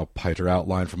 Now, Piter,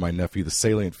 outline for my nephew the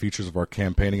salient features of our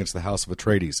campaign against the House of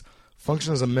Atreides.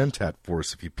 Function as a mentat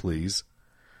force, if you please.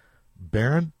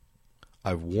 Baron,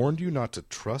 I've warned you not to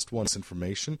trust one's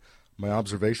information. My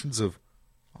observations of...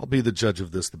 I'll be the judge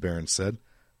of this, the Baron said.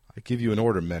 I give you an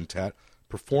order, mentat.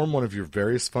 Perform one of your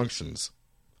various functions.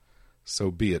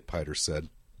 So be it, Piter said.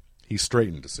 He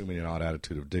straightened, assuming an odd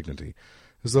attitude of dignity,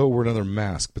 as though it were another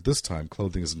mask, but this time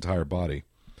clothing his entire body.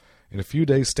 In a few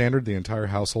days' standard, the entire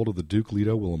household of the Duke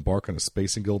Leto will embark on a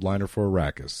Spacing Guild liner for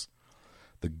Arrakis.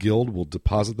 The Guild will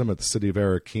deposit them at the city of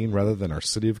Arrakeen rather than our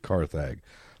city of Carthag.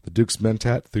 The Duke's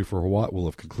mentat, Thufir Hawat, will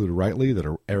have concluded rightly that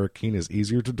Arrakeen is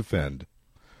easier to defend.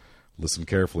 Listen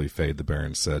carefully, Feyd, the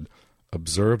Baron said.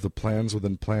 Observe the plans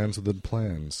within plans within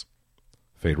plans.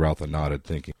 Feyd-Rautha nodded,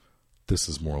 thinking, this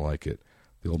is more like it.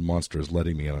 The old monster is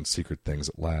letting me in on secret things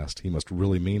at last. He must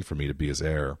really mean for me to be his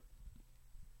heir.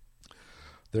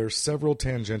 There are several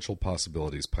tangential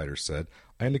possibilities, Piter said.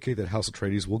 I indicate that House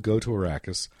Atreides will go to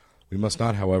Arrakis. We must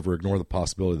not, however, ignore the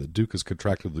possibility that Duke has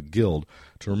contracted with the Guild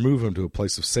to remove him to a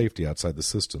place of safety outside the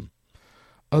system.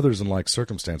 Others in like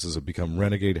circumstances have become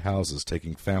renegade houses,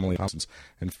 taking family houses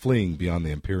and fleeing beyond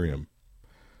the Imperium.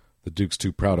 The Duke's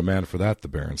too proud a man for that, the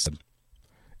Baron said.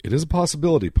 It is a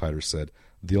possibility, Piter said.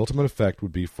 The ultimate effect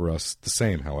would be for us the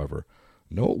same, however.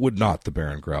 No, it would not, the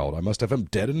Baron growled. I must have him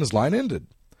dead and his line ended.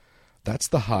 That's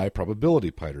the high probability,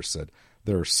 Piter said.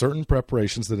 There are certain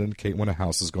preparations that indicate when a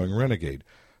house is going renegade.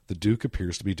 The Duke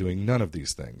appears to be doing none of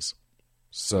these things.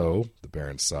 So, the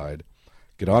Baron sighed.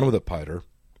 Get on with it, Piter.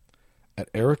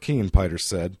 At Arrakeen, Piter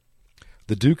said,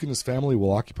 the Duke and his family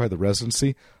will occupy the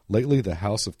residency, lately the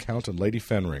house of Count and Lady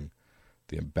Fenring.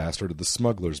 The ambassador to the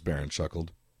smugglers, Baron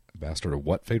chuckled. Ambassador to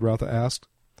what? Feyd-Rautha asked.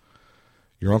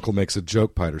 Your uncle makes a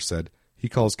joke, Piter said. He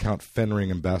calls Count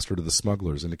Fenring ambassador to the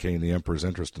smugglers, indicating the Emperor's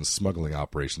interest in smuggling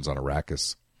operations on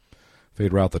Arrakis.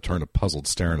 Feyd-Rautha turned a puzzled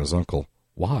stare on his uncle.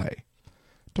 Why?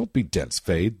 Don't be dense,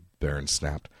 Feyd, Baron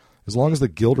snapped. As long as the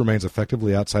Guild remains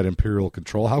effectively outside Imperial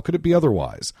control, how could it be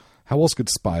otherwise? How else could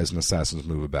spies and assassins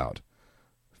move about?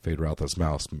 Feyd-Rautha's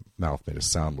mouth made a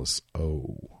soundless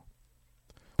 "oh."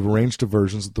 We've arranged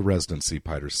diversions at the residency,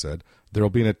 Piter said. There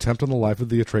will be an attempt on the life of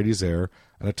the Atreides heir,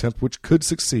 an attempt which could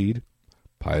succeed.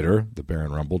 Piter, the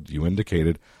Baron rumbled,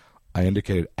 I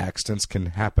indicated accidents can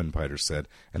happen, Piter said,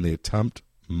 and the attempt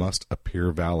must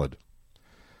appear valid.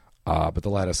 Ah, but the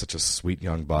lad has such a sweet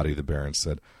young body, the Baron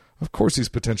said. Of course he's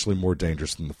potentially more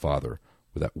dangerous than the father,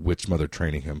 with that witch mother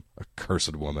training him, a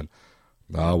cursed woman.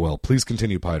 Ah, well, please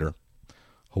continue, Piter.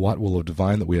 Hawat will have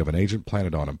divined that we have an agent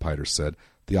planted on him, Piter said.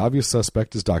 The obvious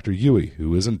suspect is Dr. Yueh,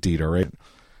 who is indeed our agent.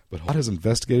 But Hawat has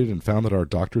investigated and found that our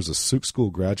doctor is a Suk School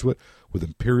graduate with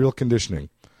Imperial conditioning,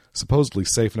 supposedly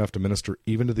safe enough to minister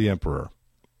even to the Emperor.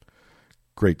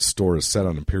 Great store is set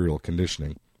on Imperial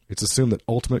conditioning. It's assumed that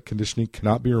ultimate conditioning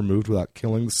cannot be removed without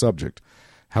killing the subject.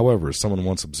 However, as someone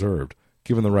once observed,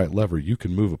 given the right lever, you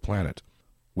can move a planet.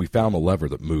 We found the lever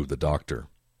that moved the doctor.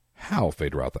 How?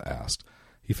 Feyd-Rautha asked.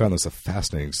 He found this a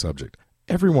fascinating subject.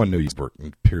 Everyone knew he worked in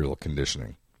Imperial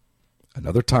conditioning.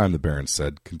 Another time, the Baron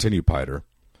said. Continue, Piter.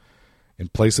 In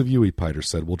place of Yueh, Piter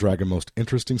said, we'll drag a most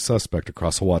interesting suspect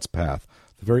across Hawat's path.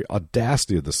 The very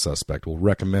audacity of the suspect will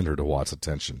recommend her to Hawat's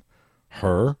attention.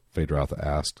 Her? Feyd-Rautha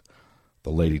asked. The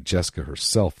Lady Jessica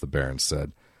herself, the Baron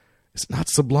said. Is it not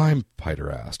sublime? Piter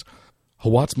asked.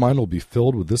 Hawat's mind will be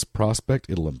filled with this prospect.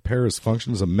 It'll impair his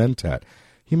function as a mentat.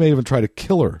 He may even try to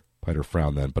kill her. Piter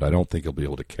frowned then, but I don't think he'll be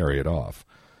able to carry it off.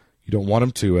 You don't want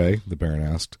him to, eh? The Baron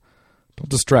asked. Don't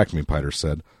distract me, Piter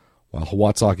said. While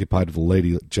Hawat's occupied with the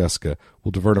Lady Jessica,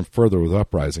 we'll divert him further with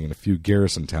uprising in a few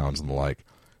garrison towns and the like.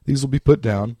 These will be put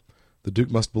down. The Duke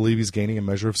must believe he's gaining a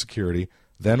measure of security.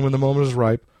 Then, when the moment is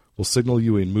ripe, we'll signal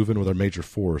you and move in with our major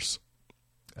force.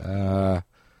 Go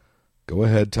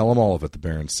ahead, tell him all of it, the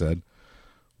Baron said.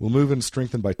 We'll move in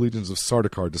strengthened by legions of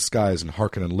Sardaukar disguised in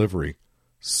Harkonnen livery.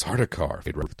 Sardaukar,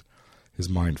 his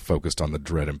mind focused on the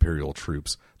dread Imperial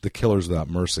troops, the killers without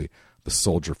mercy, the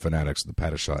soldier fanatics of the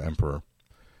Padishah Emperor.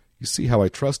 You see how I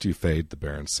trust you, Fade, the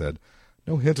Baron said.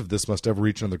 No hint of this must ever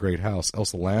reach into the great house,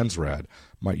 else the Landsraad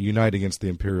might unite against the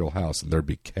Imperial house, and there'd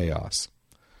be chaos.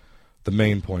 The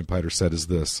main point, Piter said, is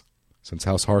this. Since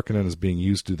House Harkonnen is being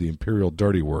used to do the Imperial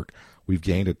dirty work, we've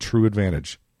gained a true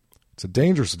advantage. It's a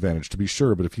dangerous advantage, to be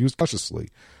sure, but if used cautiously,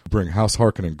 will bring House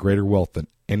Harkonnen greater wealth than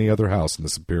any other house in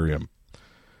this Imperium.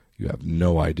 You have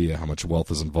no idea how much wealth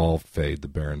is involved, Fade, the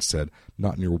Baron said,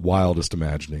 not in your wildest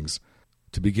imaginings.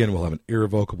 To begin, we'll have an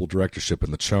irrevocable directorship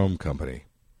in the Chome Company.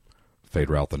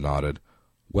 Feyd-Rautha nodded.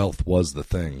 Wealth was the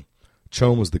thing.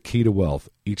 Chome was the key to wealth,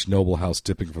 each noble house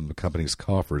dipping from the company's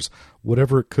coffers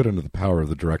whatever it could into the power of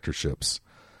the directorships.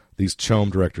 These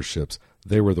Chome directorships,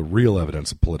 they were the real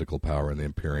evidence of political power in the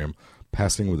Imperium,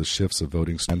 passing with the shifts of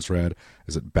voting Landsraad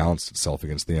as it balanced itself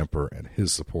against the Emperor and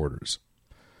his supporters.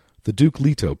 The Duke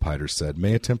Leto, Piter said,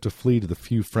 may attempt to flee to the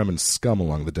few Fremen scum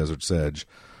along the desert's edge,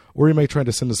 or he may try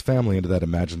to send his family into that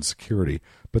imagined security,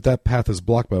 but that path is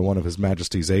blocked by one of His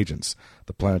Majesty's agents,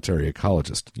 the planetary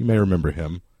ecologist. You may remember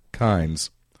him.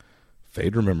 Kynes.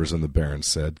 Fade remembers him, the Baron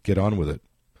said. Get on with it.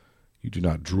 You do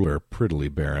not drool prettily,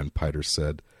 Baron, Piter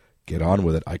said. Get on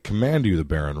with it. I command you, the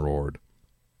Baron roared.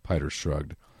 Piter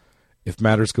shrugged. If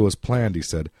matters go as planned, he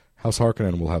said, House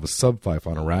Harkonnen will have a sub-fief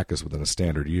on Arrakis within a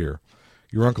standard year.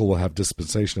 Your uncle will have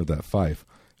dispensation of that fief.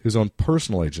 His own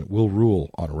personal agent will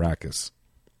rule on Arrakis.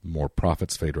 More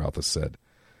profits, Feyd-Rautha said.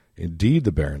 Indeed,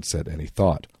 the Baron said, and he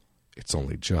thought, it's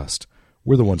only just.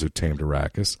 We're the ones who tamed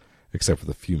Arrakis, except for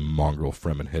the few mongrel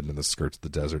Fremen hidden in the skirts of the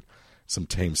desert, some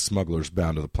tame smugglers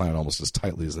bound to the planet almost as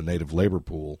tightly as the native labor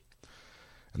pool.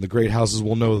 And the great houses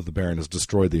will know that the Baron has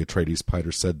destroyed the Atreides,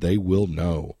 Piter said. They will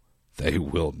know. They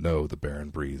will know, the Baron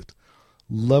breathed.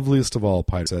 Loveliest of all,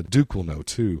 Piter said, Duke will know,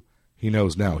 too. He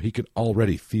knows now. He can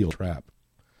already feel the trap.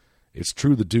 It's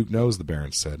true the Duke knows, the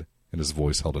Baron said, and his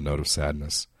voice held a note of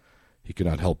sadness. He could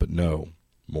not help but know.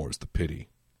 More's the pity.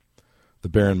 The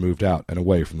Baron moved out and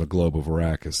away from the globe of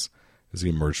Arrakis. As he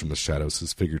emerged from the shadows,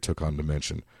 his figure took on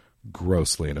dimension,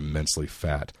 grossly and immensely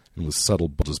fat, and with subtle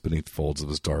bulges beneath folds of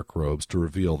his dark robes to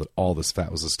reveal that all this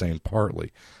fat was sustained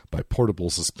partly by portable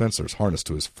suspensors harnessed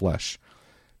to his flesh.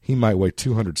 He might weigh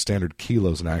 200 standard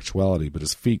kilos in actuality, but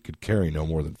his feet could carry no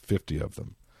more than 50 of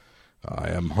them. I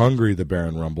am hungry, the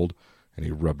Baron rumbled, and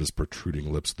he rubbed his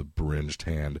protruding lips with a beringed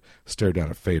hand, stared down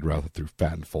at Feyd-Rautha through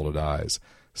fat and folded eyes.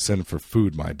 Send for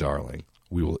food, my darling.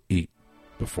 We will eat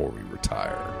before we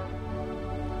retire.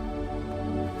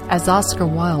 As Oscar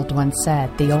Wilde once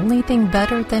said, the only thing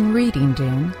better than reading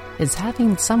Dune is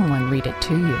having someone read it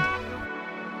to you.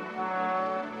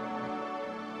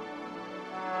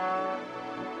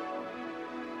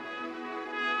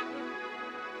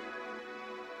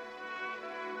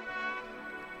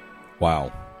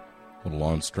 Wow. What a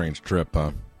long, strange trip,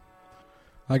 huh?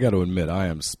 I got to admit, I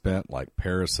am spent like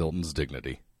Paris Hilton's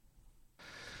dignity.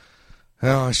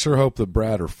 Well, I sure hope that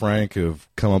Brad or Frank have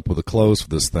come up with a close for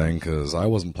this thing, because I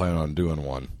wasn't planning on doing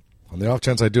one. On the off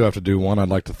chance I do have to do one, I'd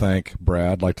like to thank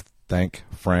Brad, I'd like to thank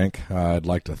Frank, I'd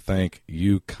like to thank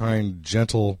you kind,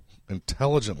 gentle,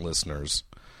 intelligent listeners.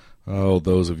 Oh,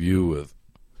 those of you with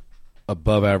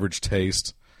above-average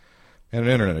taste and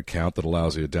an internet account that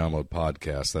allows you to download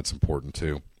podcasts. That's important,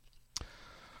 too.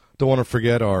 Don't want to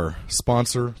forget our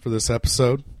sponsor for this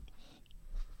episode.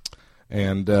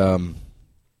 And,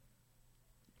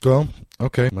 well,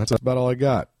 okay, that's about all I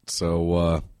got.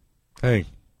 So, hey,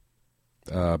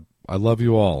 I love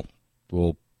you all.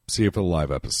 We'll see you for the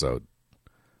live episode.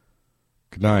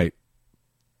 Good night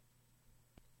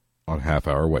on Half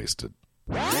Hour Wasted.